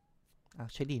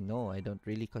 Actually, no. I don't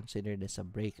really consider this a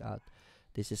breakout.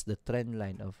 This is the trend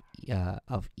line of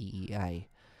EEI.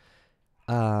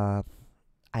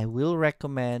 I will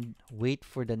recommend wait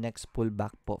for the next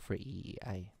pullback po for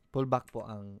EEI. Pullback po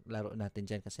ang laro natin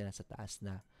dyan kasi nasa taas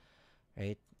na.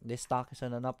 Right? This stock is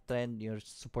on an uptrend. Your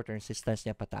support and resistance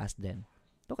niya pataas din.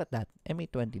 Look at that.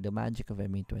 MA20, the magic of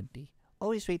MA20.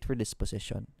 Always wait for this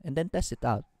position and then test it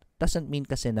out. Doesn't mean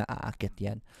kasi na aakit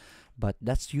yan. But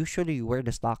that's usually where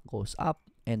the stock goes up.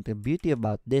 And the beauty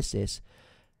about this is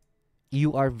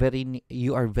you are very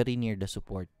near the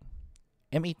support.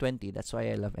 MA20, that's why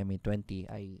I love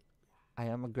MA20. I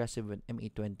am aggressive with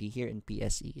MA20 here in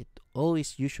PSE. It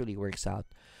always usually works out.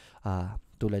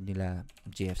 Tulad nila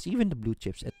GFC, even the blue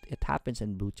chips. It happens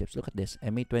in blue chips. Look at this.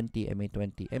 MA20,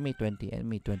 MA20, MA20,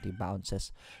 MA20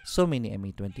 bounces. So many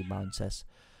MA20 bounces.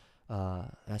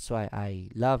 That's why I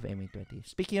love MA20.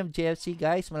 Speaking of JFC,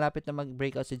 guys, malapit na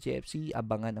mag-breakout si JFC.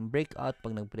 Abangan ang breakout.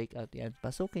 Pag nag-breakout yan,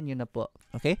 pasukin nyo na po.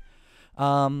 Okay?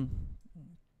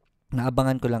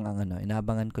 Inaabangan ko lang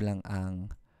ang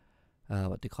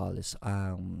what they call this,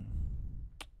 ang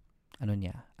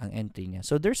entry niya.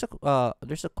 So there's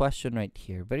a question right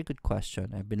here. Very good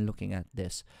question. I've been looking at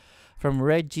this. From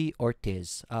Reggie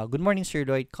Ortiz. Good morning, Sir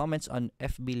Lloyd. Comments on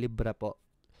FB Libra po.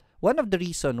 One of the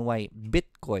reason why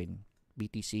Bitcoin,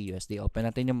 BTC USD, open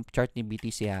natin yung chart ni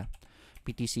BTC ha,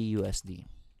 BTC USD.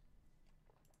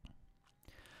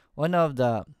 One of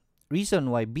the reason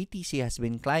why BTC has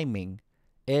been climbing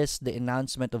is the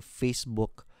announcement of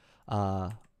Facebook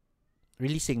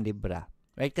releasing Libra.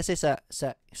 Right? Kasi sa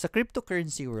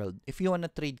cryptocurrency world, if you wanna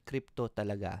trade crypto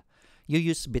talaga, you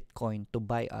use Bitcoin to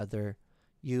buy other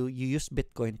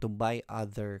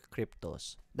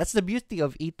cryptos. That's the beauty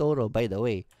of eToro, by the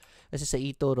way. Kasi sa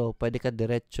eToro, pwede ka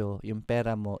diretso yung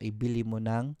pera mo, ibili mo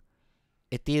ng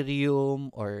Ethereum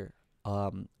or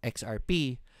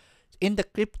XRP. In the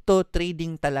crypto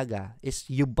trading talaga is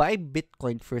you buy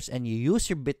Bitcoin first and you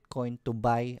use your Bitcoin to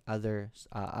buy other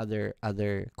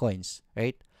coins,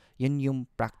 right? Yun yung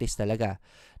practice talaga.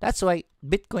 That's why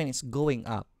Bitcoin is going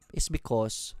up. Is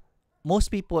because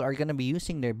most people are gonna be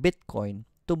using their Bitcoin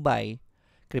to buy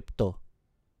crypto.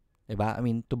 Diba? I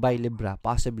mean, to buy Libra.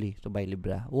 Possibly to buy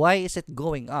Libra. Why is it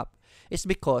going up? It's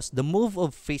because the move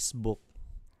of Facebook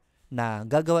na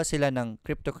gagawa sila ng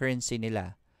cryptocurrency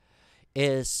nila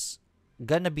is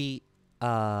gonna be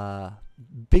a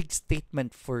big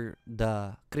statement for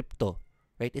the crypto.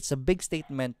 Right? It's a big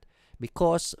statement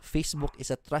because Facebook is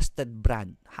a trusted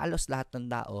brand. Halos lahat ng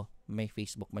tao may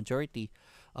Facebook. Majority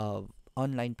of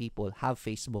online people have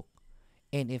Facebook.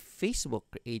 And if Facebook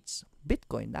creates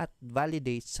Bitcoin, that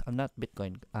validates, not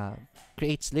Bitcoin,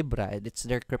 creates Libra, it's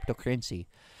their cryptocurrency.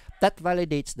 That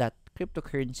validates that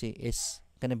cryptocurrency is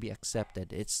gonna be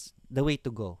accepted. It's the way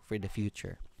to go for the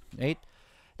future, right?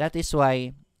 That is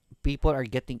why people are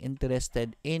getting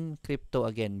interested in crypto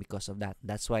again because of that.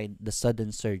 That's why the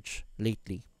sudden surge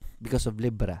lately because of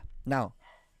Libra. Now,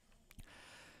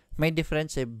 may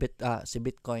difference si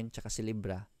Bitcoin tsaka si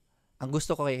Libra. Ang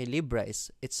gusto ko kay Libra is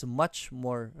it's much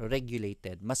more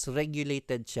regulated. Mas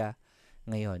regulated siya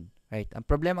ngayon, right? Ang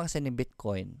problema kasi ni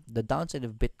Bitcoin, the downside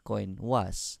of Bitcoin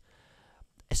was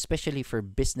especially for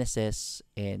businesses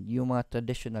and yung mga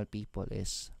traditional people,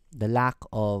 is the lack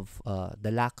of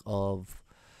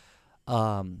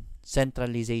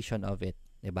centralization of it,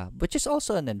 diba? Which is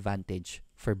also an advantage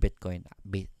for Bitcoin.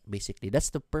 Basically, that's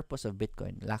the purpose of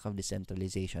Bitcoin, lack of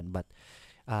decentralization. But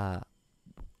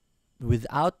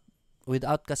without what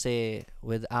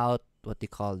you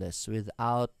call this,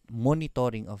 without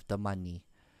monitoring of the money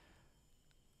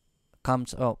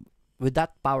comes with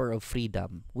that power of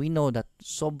freedom. We know that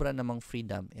sobra namang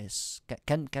freedom is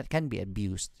can be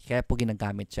abused. Kaya po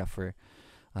ginagamit siya for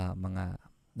mga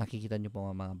nakikita nyo po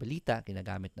mga balita,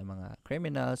 ginagamit ng mga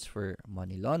criminals for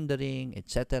money laundering,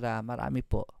 etc. Marami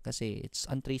po kasi it's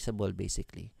untraceable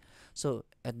basically. So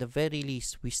at the very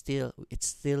least, it's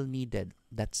still needed.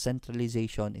 That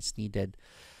centralization is needed.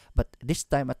 But this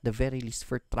time, at the very least,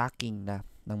 for tracking na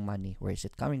ng money, where is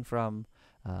it coming from,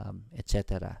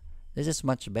 etc. This is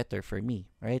much better for me,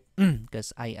 right?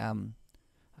 Because I am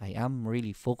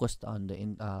really focused on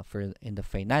in the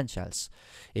financials.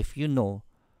 If you know,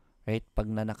 right, pag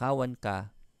nanakawan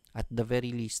ka, at the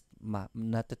very least,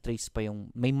 natatrace pa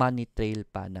yung, may money trail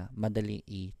pa na madali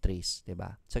i-trace,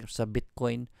 diba? Sa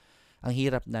Bitcoin, ang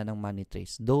hirap na ng money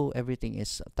trace. Though everything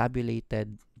is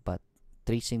tabulated, but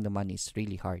tracing the money is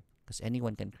really hard because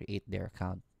anyone can create their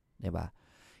account, diba?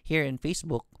 Here in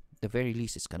Facebook, the very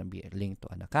least, it's gonna be a link to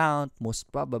an account.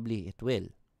 Most probably, it will.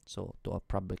 So, to a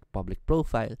public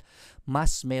profile,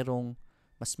 mas merong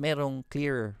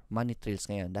clearer money trails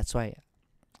ngayon. That's why,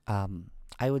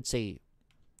 I would say,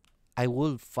 I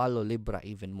will follow Libra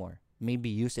even more.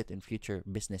 Maybe use it in future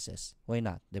businesses. Why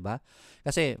not? Diba?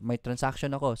 Kasi may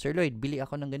transaction ako. Sir Lloyd, bili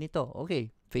ako ng ganito.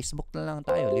 Okay, Facebook na lang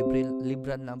tayo.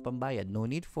 Libra na lang pambayad. No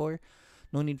need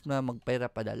na magpera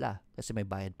padala. Kasi may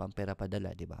bayad pang pera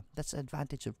padala. Diba? That's the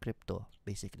advantage of crypto.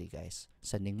 Basically, guys.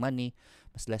 Sending money,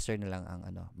 mas lesser na lang ang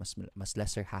mas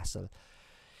lesser hassle.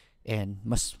 And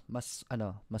mas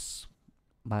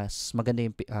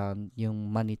maganda yung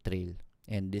money trail.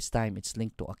 And this time, it's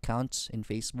linked to accounts in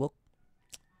Facebook.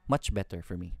 Much better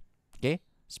for me. Okay?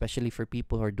 Especially for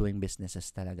people who are doing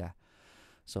businesses talaga.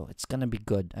 So, it's gonna be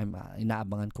good.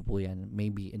 Inaabangan ko po yan.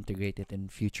 Maybe integrate it in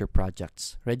future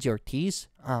projects. Reggie Ortiz.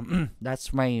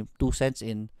 That's my 2 cents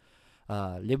in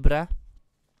Libra.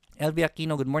 LV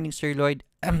Aquino, good morning, Sir Lloyd.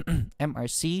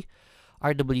 MRC.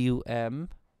 RWM.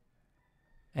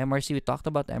 MRC, we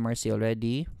talked about MRC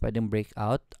already. Pwedeng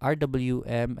breakout.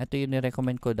 RWM, ito yung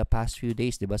nirecommend ko the past few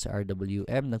days, diba, sa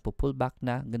RWM. Nagpo-pullback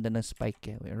na. Ganda ng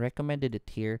spike. We recommended it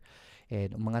here.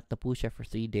 And umangat na po siya for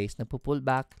 3 days.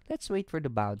 Nagpo-pullback. Let's wait for the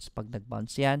bounce. Pag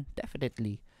nag-bounce yan,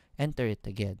 definitely enter it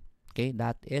again. Okay?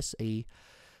 That is a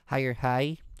higher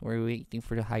high. We're waiting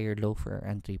for the higher low for our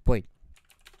entry point.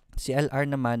 Si LR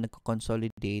naman,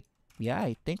 nagko-consolidate. Yeah,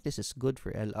 I think this is good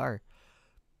for LR.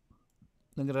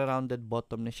 Nagra-rounded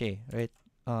bottom na siya, right?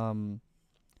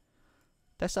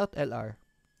 Test out LR.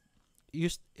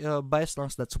 Use buy as long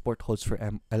as that support holds for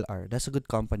LR. That's a good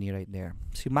company right there.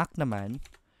 Si Mac naman,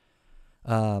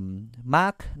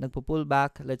 Mac nagpo-pull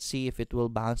back. Let's see if it will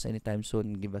bounce anytime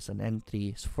soon and give us an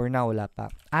entry. So for now, wala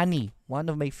pa. Annie, one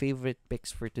of my favorite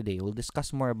picks for today. We'll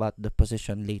discuss more about the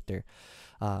position later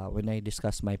when I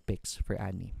discuss my picks for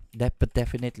Annie. But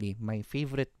definitely, my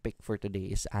favorite pick for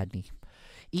today is Annie.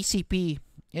 ECP.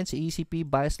 Yan si ECP,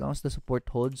 buy as long as the support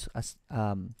holds.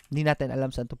 Hindi natin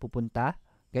alam saan to pupunta.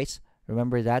 Guys,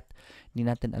 remember that. Hindi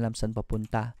natin alam saan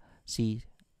papunta si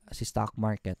stock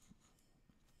market.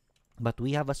 But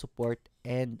we have a support,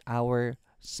 and our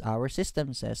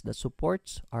system says the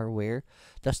supports are where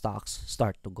the stocks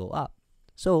start to go up.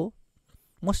 So,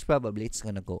 most probably it's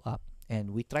gonna go up.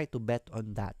 And we try to bet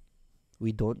on that.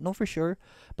 We don't know for sure,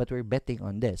 but we're betting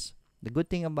on this. The good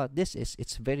thing about this is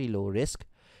it's very low risk.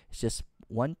 It's just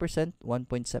 1%,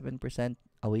 1.7%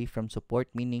 away from support,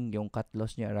 meaning yung cut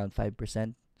loss niya around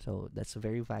 5%. So, that's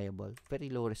very viable. Very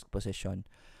low risk position.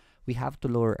 We have to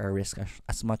lower our risk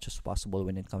as much as possible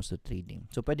when it comes to trading.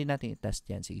 So, pwede natin i-test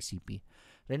yan sa ECP.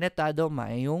 Renetado,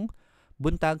 maayong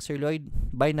buntag, Sir Lloyd.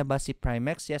 Buy na ba si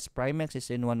Primex? Yes, Primex is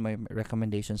in one of my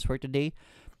recommendations for today.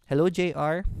 Hello,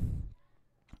 JR.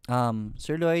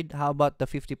 Sir Lloyd, how about the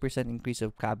 50% increase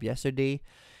of CAB yesterday?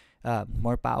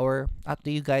 More power. Up to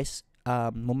you guys.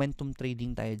 Momentum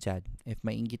trading tayo dyan. If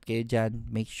maingit kayo dyan,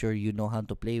 make sure you know how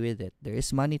to play with it. There is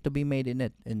money to be made in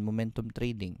it, in momentum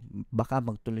trading. Baka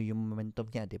magtuloy yung momentum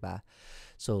niya, di ba?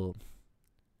 So,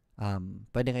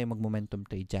 pwede kayo mag-momentum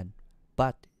trade dyan.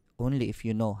 But, only if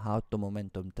you know how to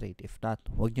momentum trade. If not,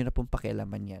 huwag nyo na pong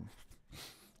pakialaman yan.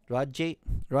 Rod J,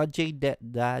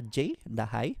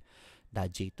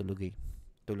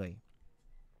 tuloy.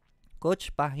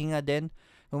 Coach, pahinga din.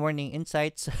 Good morning,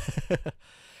 insights.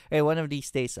 Hey, one of these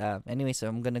days, anyway,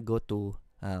 so I'm gonna go to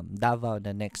Davao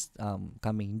the next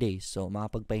coming days. So,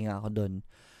 makapagpahinga ako dun.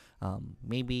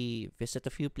 Maybe visit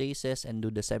a few places and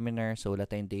do the seminar. So, wala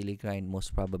tayong daily grind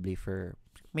most probably for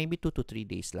maybe 2 to 3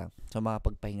 days lang. So,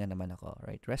 makapagpahinga naman ako,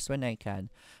 right? Rest when I can.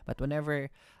 But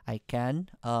whenever I can,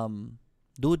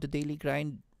 do the daily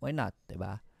grind, why not,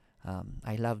 diba?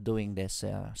 I love doing this.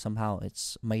 Somehow,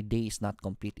 my day is not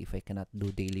complete if I cannot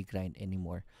do daily grind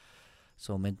anymore.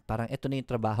 So, parang ito na yung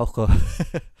trabaho ko.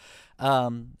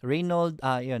 Reynold,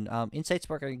 insights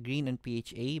for green and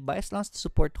PHA. Bias lang sa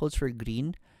support holds for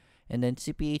green. And then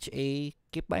si PHA,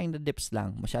 keep buying the dips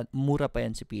lang. Mura pa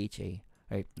yan si PHA.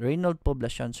 Right. Reynold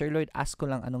Poblacion. Sir Lloyd, ask ko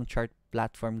lang anong chart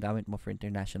platform gamit mo for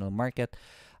international market.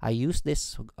 I use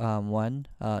this one.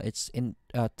 It's in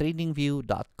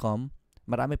tradingview.com.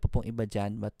 Marami pa pong iba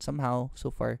dyan. But somehow,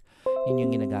 so far, yun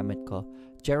yung ginagamit ko.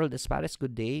 Gerald Espares,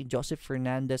 good day. Joseph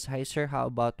Fernandez, hi sir, how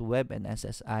about Web and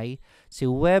SSI? Si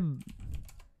Web,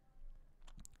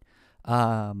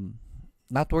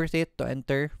 not worth it to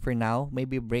enter for now.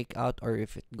 Maybe breakout or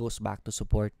if it goes back to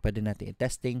support, pwede natin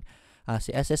i-testing. Si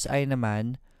SSI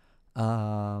naman,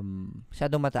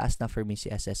 masyadong mataas na for me si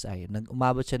SSI.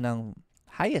 Umabot siya ng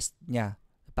highest niya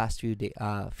the past few days,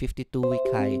 52-week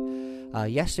high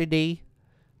yesterday.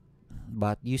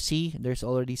 But you see, there's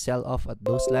already sell-off at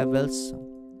those levels.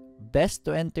 Best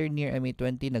to enter near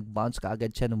MA20. Nag-bounce ka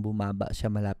agad siya nung bumaba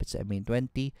siya malapit sa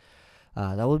MA20.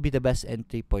 That would be the best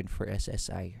entry point for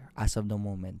SSI as of the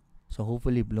moment. So,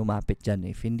 hopefully, lumapit dyan.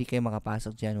 If hindi kayo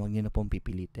makapasok dyan, huwag nyo na pong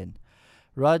pipilitin.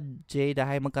 Rod J.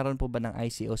 Dahil magkaroon po ba ng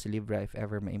ICO sa Libra if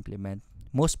ever ma-implement?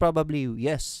 Most probably,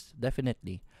 yes.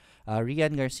 Definitely.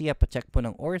 Rian Garcia, pa-check po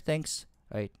ng OR. Thanks.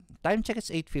 Right. Time check is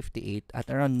 8:58.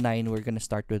 At around 9, we're gonna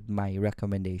start with my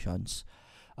recommendations.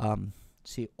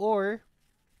 Si OR,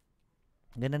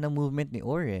 ganda ng movement ni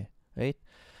OR eh. Right?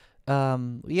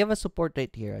 We have a support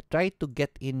right here. Try to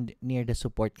get in near the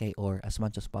support kay OR as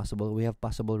much as possible. We have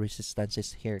possible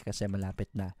resistances here kasi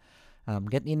malapit na.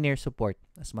 Get in near support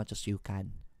as much as you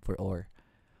can for OR.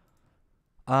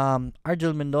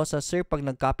 Argel Mendoza, sir, pag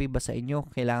nag-copy ba sa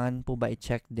inyo, kailangan po ba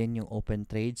i-check din yung open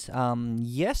trades?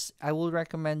 Yes, I will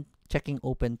recommend checking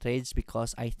open trades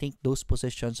because I think those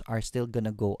positions are still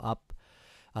gonna go up.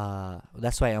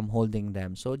 That's why I'm holding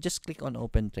them. So, just click on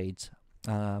open trades.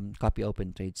 Copy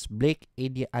open trades. Blake,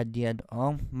 Adiad,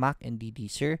 Mac, and DD,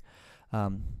 sir.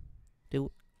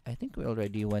 I think we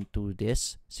already went to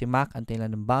this. Si Mac, antay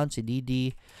lang ng bounce. Si DD,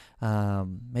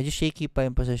 medyo shaky pa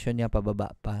yung position niya,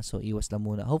 pababa pa. So, iwas lang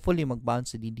muna. Hopefully,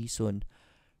 mag-bounce si DD soon.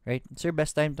 Right? Sir,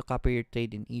 best time to copy your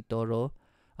trade in eToro.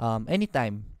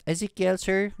 Anytime. Ezekiel,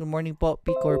 sir, good morning po.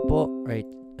 PCOR po. Right.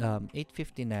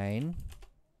 8:59.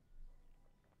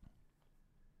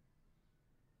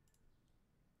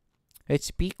 It's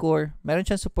PCOR. Meron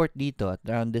siyang support dito at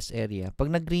around this area.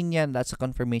 Pag nag-green yan, that's a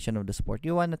confirmation of the support.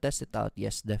 You wanna test it out?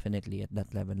 Yes, definitely at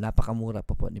that level. Napakamura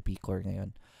pa po ni PCOR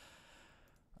ngayon.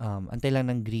 Antay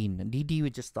lang ng green. DD, we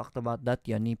just talked about that.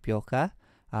 Yan ni Pyoka.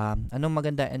 Anong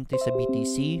maganda entry sa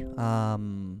BTC?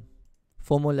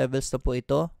 FOMO levels na po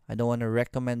ito. I don't wanna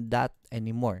recommend that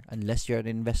anymore unless you're an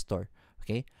investor.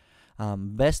 Okay?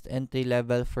 Best entry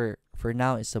level for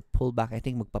now is a pullback. I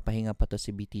think magpapahinga pa to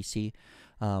si BTC.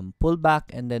 Pullback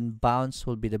and then bounce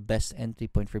will be the best entry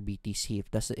point for BTC.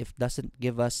 If doesn't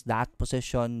give us that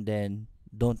position, then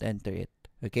don't enter it.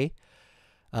 Okay?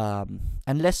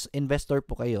 Unless investor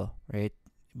po kayo, right?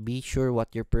 Be sure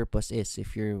what your purpose is.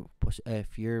 If your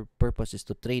purpose is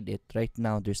to trade it, right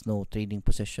now there's no trading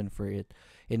position for it.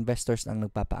 Investors ang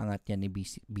nagpapaangat yan ni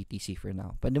BTC for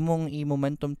now. Pwede mong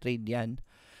i-momentum trade yan.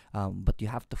 But you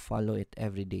have to follow it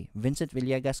every day. Vincent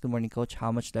Villegas, good morning coach.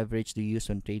 How much leverage do you use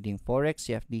when trading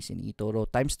Forex, CFDs, and eToro?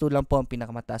 Times 2 lang po ang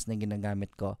pinakamataas na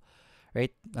ginagamit ko.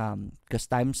 Right? Because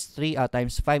times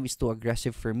 5 is too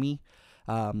aggressive for me.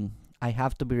 I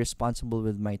have to be responsible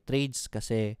with my trades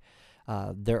kasi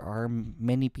there are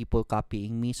many people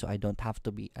copying me, so I don't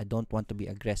want to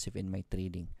be aggressive in my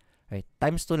trading. Right?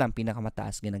 Times 2 lang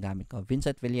pinakamataas ginagamit ko.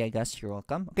 Vincent Villegas, you're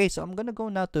welcome. Okay, so I'm gonna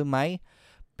go now to my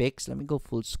picks. Let me go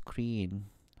full screen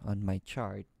on my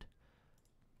chart.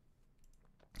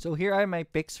 So here are my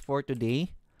picks for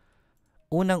today.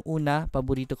 Unang-una,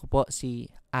 paborito ko po si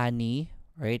Annie.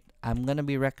 Right? I'm gonna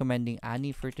be recommending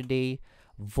Annie for today.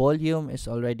 Volume is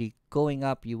already going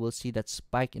up. You will see that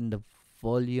spike in the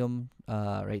volume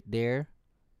right there.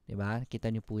 Diba?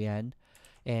 Kita niyo po yan.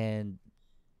 And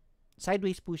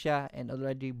sideways po siya and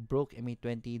already broke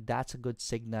MA20. That's a good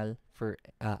signal for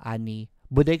Annie.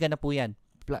 Bodega na po yan.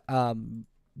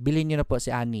 Bilhin nyo na po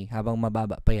si Annie habang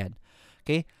mababa pa yan.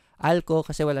 Okay? Alco,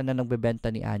 kasi wala na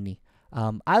nagbebenta ni Annie.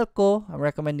 Alco, I'm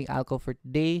recommending Alco for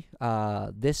today.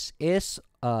 This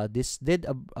did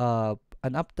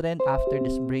an uptrend after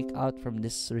this breakout from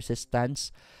this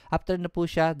resistance. After na po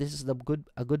siya, this is a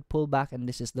good pullback, and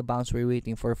this is the bounce we're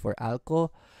waiting for Alco.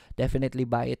 Definitely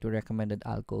buy it. We recommended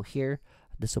Alco here.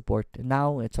 The support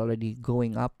now, it's already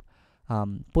going up.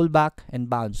 Pullback and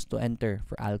bounce to enter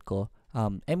for Alco.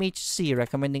 MHC,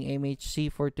 recommending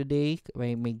MHC for today.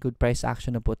 May good price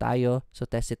action na po tayo. So,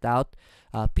 test it out.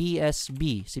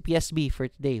 PSB. Si PSB for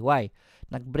today. Why?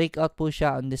 Nag-breakout po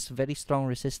siya on this very strong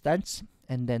resistance.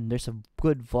 And then, there's a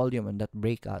good volume on that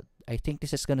breakout. I think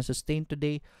this is gonna sustain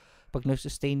today. Pag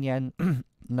nag-sustain yan,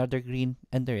 another green,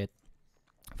 enter it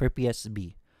for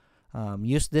PSB.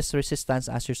 Use this resistance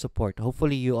as your support.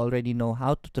 Hopefully, you already know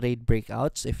how to trade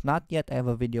breakouts. If not yet, I have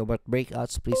a video about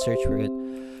breakouts. Please search for it.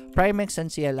 Primex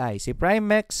and CLI. Si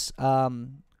Primex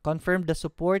confirmed the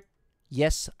support.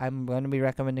 Yes, I'm going to be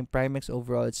recommending Primex.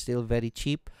 Overall, it's still very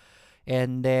cheap.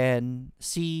 And then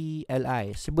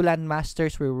CLI. Sibulan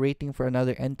Masters, we're waiting for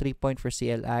another entry point for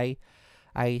CLI.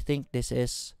 I think this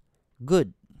is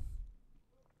good.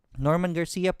 Norman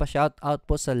Garcia, pa-shout out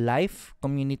po sa Life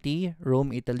Community,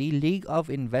 Rome, Italy, League of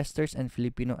Investors and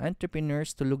Filipino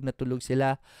Entrepreneurs. Tulog na tulog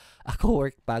sila. Ako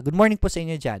work pa. Good morning po sa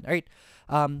inyo dyan. Alright,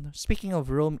 speaking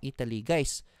of Rome, Italy,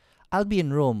 guys, I'll be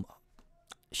in Rome.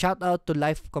 Shout out to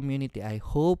Life Community. I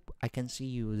hope I can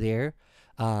see you there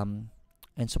and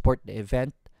support the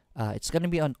event. It's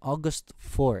gonna be on August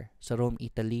 4 sa Rome,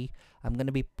 Italy. I'm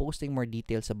gonna be posting more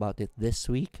details about it this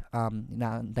week.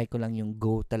 Inaantay ko lang yung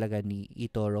go talaga ni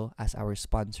eToro as our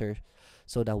sponsor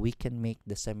so that we can make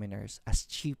the seminars as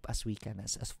cheap as we can,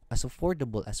 as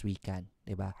affordable as we can,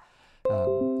 diba?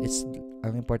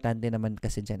 Ang importante naman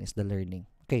kasi dyan is the learning.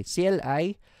 Okay,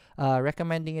 CLI,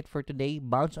 recommending it for today.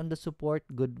 Bounce on the support,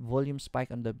 good volume spike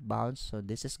on the bounce. So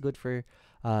this is good for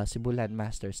Sibulan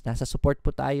Masters. Nasa support po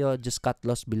tayo, just cut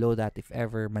loss below that if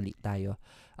ever mali tayo.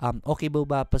 Okay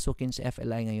ba pasukin si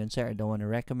FLI ngayon, sir? I don't want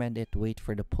to recommend it. Wait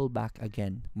for the pullback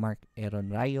again. Mark Aaron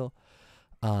Rayo.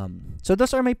 So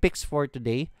those are my picks for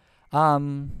today.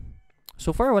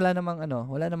 So far wala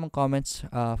namang comments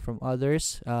from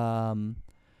others.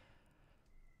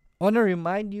 I wanna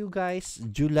remind you guys,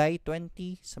 July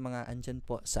 20 sa mga andyan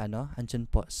po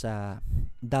sa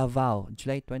Davao,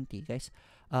 July 20, guys.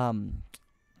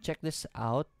 Check this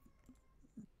out.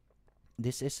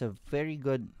 This is a very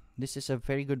good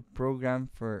program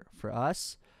for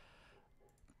us,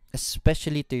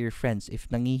 especially to your friends if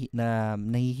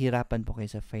nahihirapan po kayo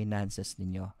sa finances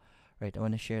ninyo. Right, I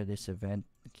want to share this event,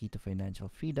 Key to Financial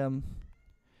Freedom.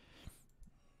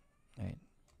 Right.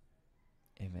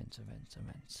 Events. Right,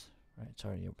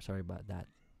 sorry about that.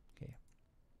 Okay,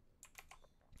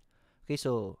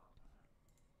 so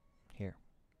here.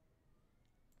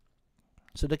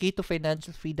 So the Key to Financial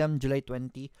Freedom, July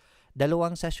 20.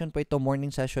 Dalawang session po ito,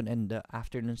 morning session and the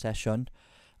afternoon session.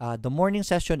 The morning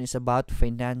session is about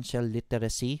financial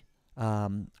literacy.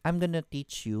 I'm gonna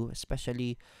teach you,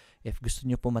 especially if gusto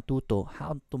nyo po matuto,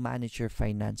 how to manage your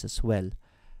finances well.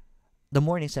 The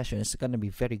morning session is gonna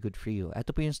be very good for you.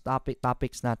 Ito po yung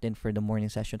topics natin for the morning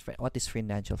session. What is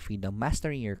financial freedom?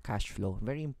 Mastering your cash flow.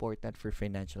 Very important for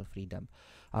financial freedom.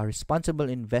 Responsible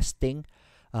investing.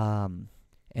 And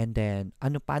then,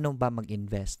 paano ba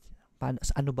mag-invest?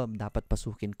 Ano ba dapat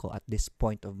pasukin ko at this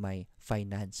point of my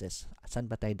finances? Saan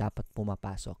ba tayo dapat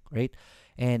pumapasok? Right?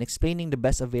 And explaining the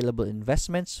best available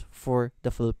investments for the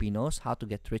Filipinos, how to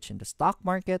get rich in the stock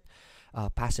market,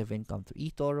 passive income through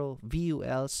eToro,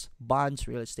 VULs, bonds,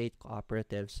 real estate,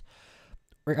 cooperatives.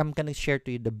 Or I'm gonna share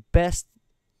to you the best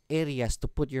areas to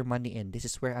put your money in. This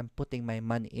is where I'm putting my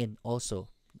money in also.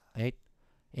 Right?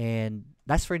 And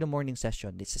that's for the morning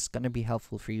session. This is going to be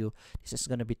helpful for you. This is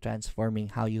going to be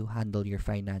transforming how you handle your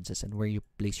finances and where you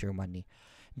place your money.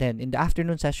 Then, in the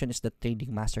afternoon session is the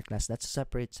Trading Masterclass. That's a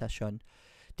separate session.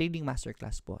 Trading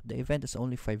Masterclass po. The event is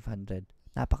only 500.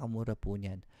 Napakamura po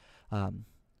niyan.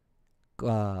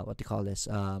 What do you call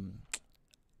this?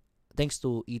 Thanks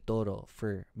to eToro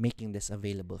for making this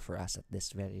available for us at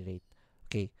this very rate.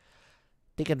 Okay.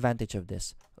 Take advantage of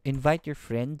this. Invite your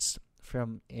friends.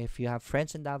 If you have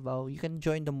friends in Davao, you can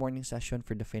join the morning session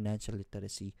for the financial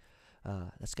literacy.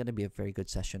 That's gonna be a very good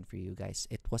session for you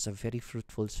guys. It was a very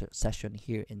fruitful session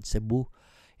here in Cebu,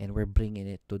 and we're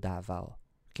bringing it to Davao.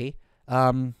 Okay.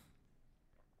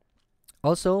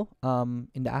 Also,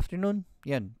 in the afternoon,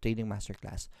 Trading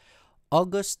Masterclass.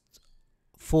 August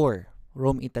 4,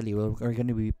 Rome, Italy. We're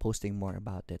gonna be posting more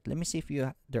about it. Let me see if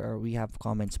we have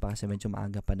comments pa kasi medyo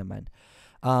maaga pa naman.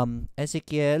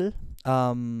 Ezekiel,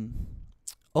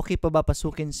 okay pa ba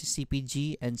pasukin si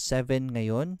CPG and 7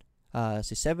 ngayon?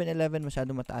 Si 7-Eleven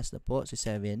masyado mataas na po, si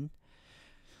 7.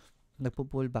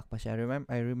 nagpo-pullback pa siya.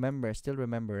 I still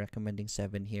remember recommending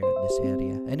 7 here at this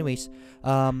area. Anyways,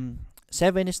 7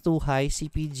 is too high.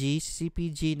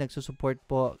 CPG nagsusupport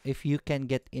po. If you can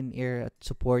get in here at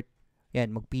support,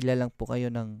 yan, magpila lang po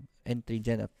kayo ng entry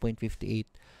dyan at 0.58.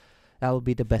 That will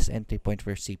be the best entry point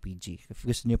for CPG. If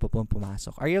gusto niyo po pong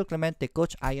pumasok. Ariel Clemente,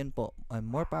 Coach Ion po.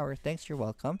 More power. Thanks, you're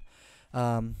welcome.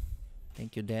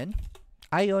 Thank you then.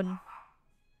 Ion.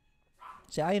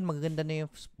 Si Ion, magaganda na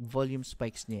yung volume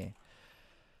spikes niya eh.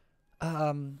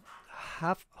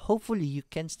 Hopefully you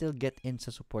can still get in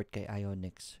sa support kay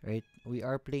Ionix, right? We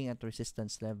are playing at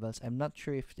resistance levels. I'm not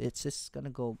sure if it's just gonna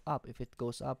go up. If it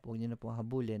goes up, huwag nyo na po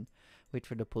habulin. Wait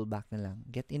for the pullback na lang.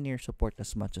 Get in your support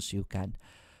as much as you can.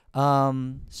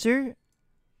 Sir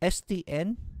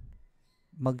STN,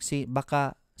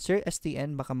 baka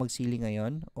magsili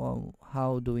ngayon. O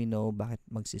how do we know bakit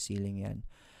magsisiling yan?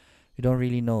 We don't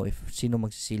really know if sino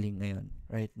magsisiling ngayon,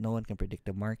 right? No one can predict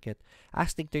the market.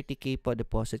 Astig 30k po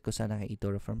deposit ko sana kay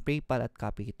eToro from PayPal at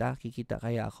copy kita. Kikita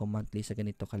kaya ako monthly sa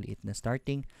ganito kaliit na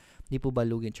starting. Di po ba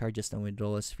lugin charges ng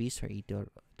withdrawals fees for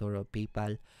eToro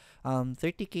PayPal?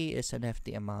 30k is an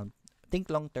hefty amount. Think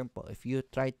long term po. If you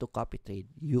try to copy trade,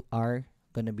 you are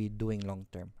gonna be doing long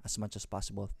term as much as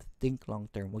possible. Think long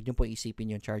term. Huwag niyo po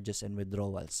isipin yung charges and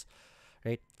withdrawals,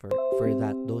 right? For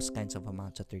those kinds of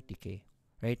amounts at 30k.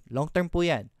 Right? Long term po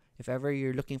yan. If ever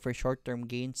you're looking for short-term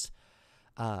gains,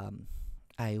 ang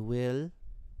hirap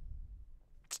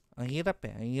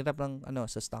eh. Ang hirap lang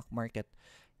sa stock market.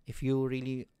 If you're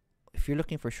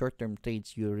looking for short-term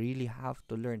trades, you really have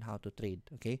to learn how to trade.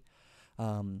 Okay?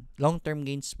 Long-term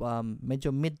gains,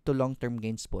 medyo mid to long-term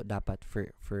gains po dapat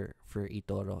for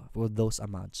eToro for those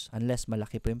amounts. Unless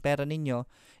malaki po yung pera ninyo.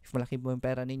 If malaki po yung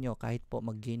pera ninyo, kahit po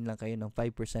mag-gain lang kayo ng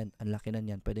 5%, ang laki na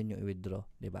niyan, pwede nyo i-withdraw.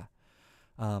 Diba?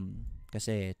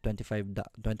 Kasi $25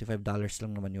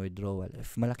 lang naman yung withdrawal.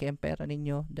 If malaki ang pera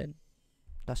ninyo, then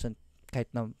kahit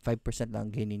na 5% lang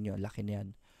ang gain ninyo, laki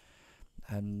niyan.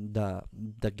 And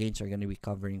the gains are gonna be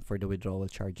covering for the withdrawal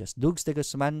charges. Dugs de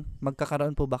Guzman,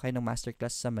 magkakaroon po ba kayo ng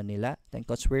masterclass sa Manila? Thank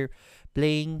God we're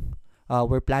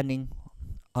planning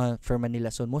for Manila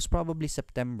soon. Most probably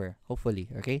September, hopefully,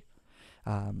 okay?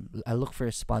 I'll look for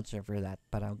a sponsor for that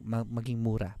para maging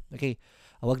mura. Okay?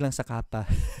 Wag lang sa kapa.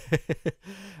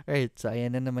 Right, so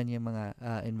ayan na naman yung mga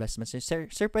investments. Sir,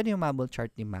 pwede yung mabel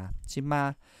chart ni Ma. Si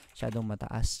Ma, masyadong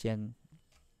mataas yan.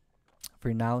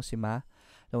 For now, si Ma,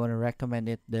 don't wanna recommend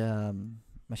it.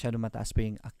 Masyadong mataas pa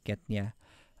yung akyat niya.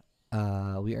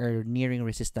 We are nearing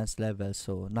resistance level,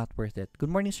 so not worth it. Good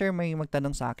morning, sir. May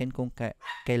magtanong sa akin kung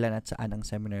kailan at saan ang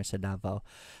seminar sa Davao.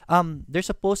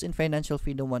 There's a post in Financial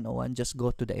Freedom 101. Just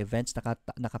go to the events.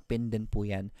 Nakapin din po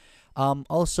yan.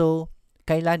 Also,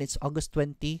 kailan? It's August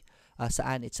 20.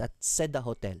 Saan? It's at Seda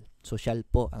Hotel. Social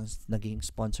po ang naging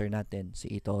sponsor natin, si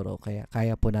eToro.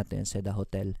 Kaya po natin Seda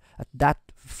Hotel. At that,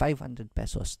 500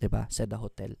 pesos, diba? Seda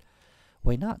Hotel.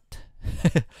 Why not?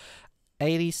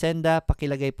 Airi Senda,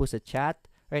 pakilagay po sa chat.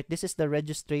 Right, this is the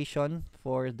registration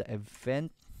for the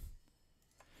event.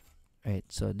 Right,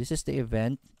 so this is the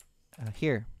event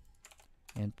here.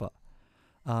 Ayan po.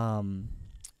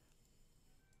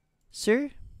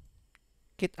 Sir,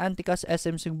 kit anti ka sa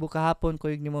SM Cebu kahapon,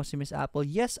 kuyog ni mo si Miss Apple.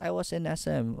 Yes, I was in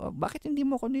SM. Bakit hindi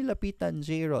mo ko nilapitan,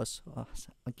 J-Ross?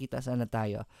 Magkita sana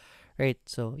tayo. Right,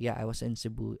 so yeah, I was in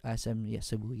Cebu, SM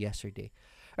Cebu yesterday.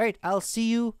 Right, I'll see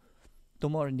you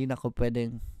tomorrow. Hindi na ako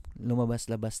pwedeng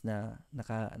lumabas-labas na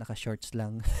naka-shorts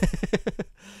lang.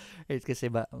 Right, kasi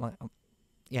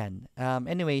yan.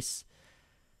 Anyways,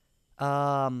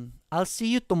 I'll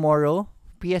see you tomorrow.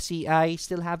 PSEi,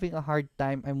 still having a hard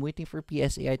time. I'm waiting for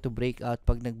PSEi to break out.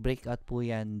 Pag nag-breakout po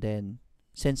yan, then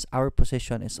since our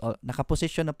position is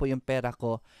nakaposition na po yung pera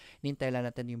ko, nintay lang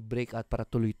natin yung breakout para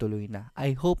tuloy-tuloy na.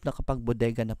 I hope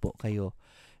nakapagbodega na po kayo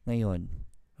ngayon.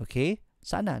 Okay?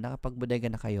 Sana nakapagbodega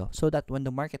na kayo so that when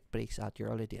the market breaks out, you're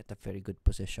already at a very good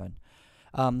position.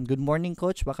 Good morning,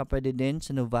 Coach. Baka pwede din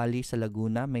sa Nuvali sa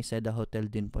Laguna. May Seda Hotel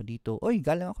din po dito. Oy,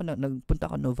 galing ako nagpunta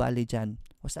ako Nuvali dyan.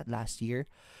 Was that last year?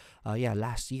 Yeah,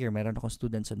 last year, meron akong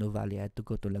student sa Nuvali. I had to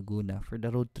go to Laguna for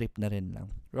the road trip na rin lang.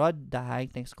 Rod Dahay,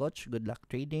 thanks, Coach. Good luck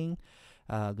trading.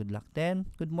 Good luck then.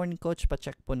 Good morning, Coach.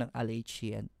 Pa-check po ng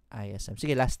LHC and ISM.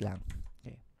 Sige, last lang.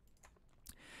 Okay.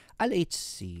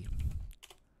 LHC.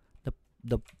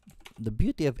 The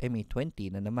beauty of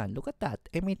MA20 na naman. Look at that.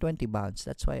 MA20 bounce.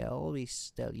 That's why I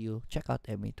always tell you, check out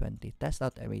MA20. Test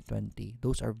out MA20.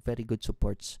 Those are very good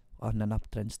supports on an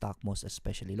uptrend stock most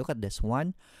especially. Look at this.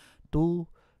 1, 2,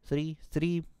 3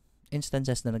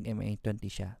 instances na nag-MA20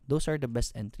 siya. Those are the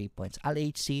best entry points.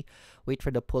 LHC, wait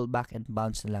for the pullback and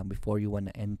bounce na lang before you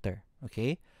wanna enter.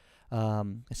 Okay?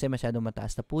 Kasi masyadong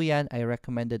mataas na po yan. I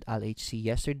recommended LHC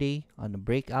yesterday on the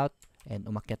breakout and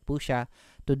umakyat po siya.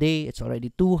 Today, it's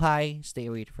already too high.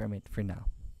 Stay away from it for now.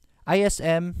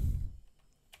 ISM,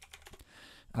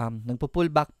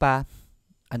 nagpo-pullback pa.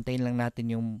 Antayin lang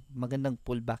natin yung magandang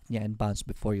pullback niya and bounce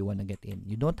before you wanna get in.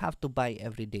 You don't have to buy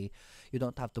every day. You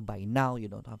don't have to buy now. You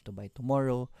don't have to buy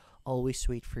tomorrow. Always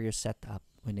wait for your setup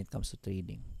when it comes to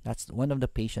trading. That's one of the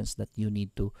patience that you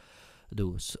need to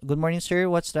do. So, good morning,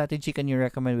 sir. What strategy can you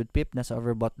recommend with PIP? Nasa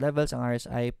overbought levels ang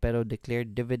RSI pero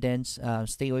declared dividends.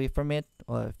 Stay away from it,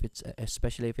 or if it's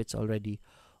especially if it's already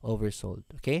oversold.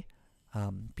 Okay?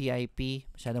 PIP,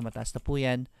 masyadong mataas na po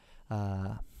yan.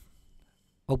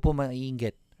 Huwag po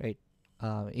maiinggit, right?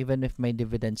 Even if may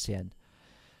dividends yan.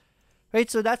 Right,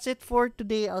 so that's it for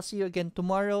today. I'll see you again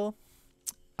tomorrow.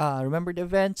 Remember the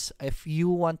events. If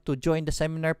you want to join the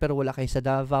seminar pero wala kayo sa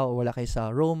Davao or wala kayo sa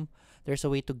Rome, there's a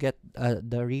way to get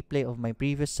the replay of my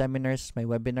previous seminars, my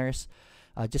webinars.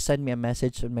 Just send me a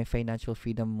message on my Financial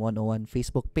Freedom 101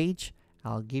 Facebook page.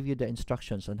 I'll give you the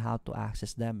instructions on how to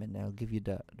access them, and I'll give you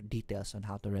the details on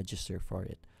how to register for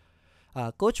it.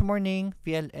 Coach Morning,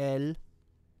 PLL,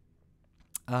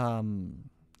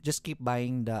 just keep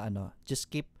buying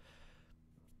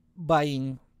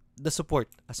the support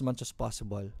as much as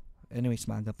possible. Anyways,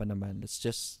 maaga pa naman. Let's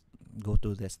just go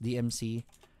to this. DMC.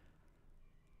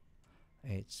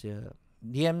 It's si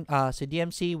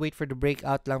DMC, wait for the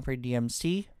breakout lang for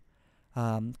DMC.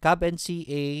 CAB and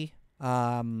CA,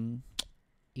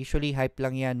 usually hype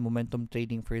lang yan, momentum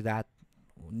trading for that.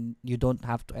 You don't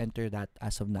have to enter that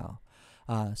as of now.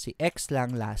 Si X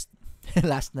lang last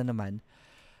last na naman.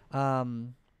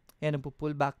 Yan,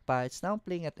 nagpo-pull back pa. It's now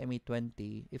playing at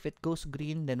MA20. If it goes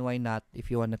green, then why not if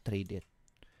you wanna trade it?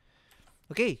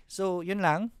 Okay, so yun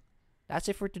lang. That's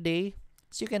it for today.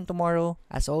 See you again tomorrow.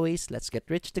 As always, let's get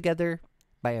rich together.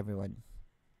 Bye, everyone.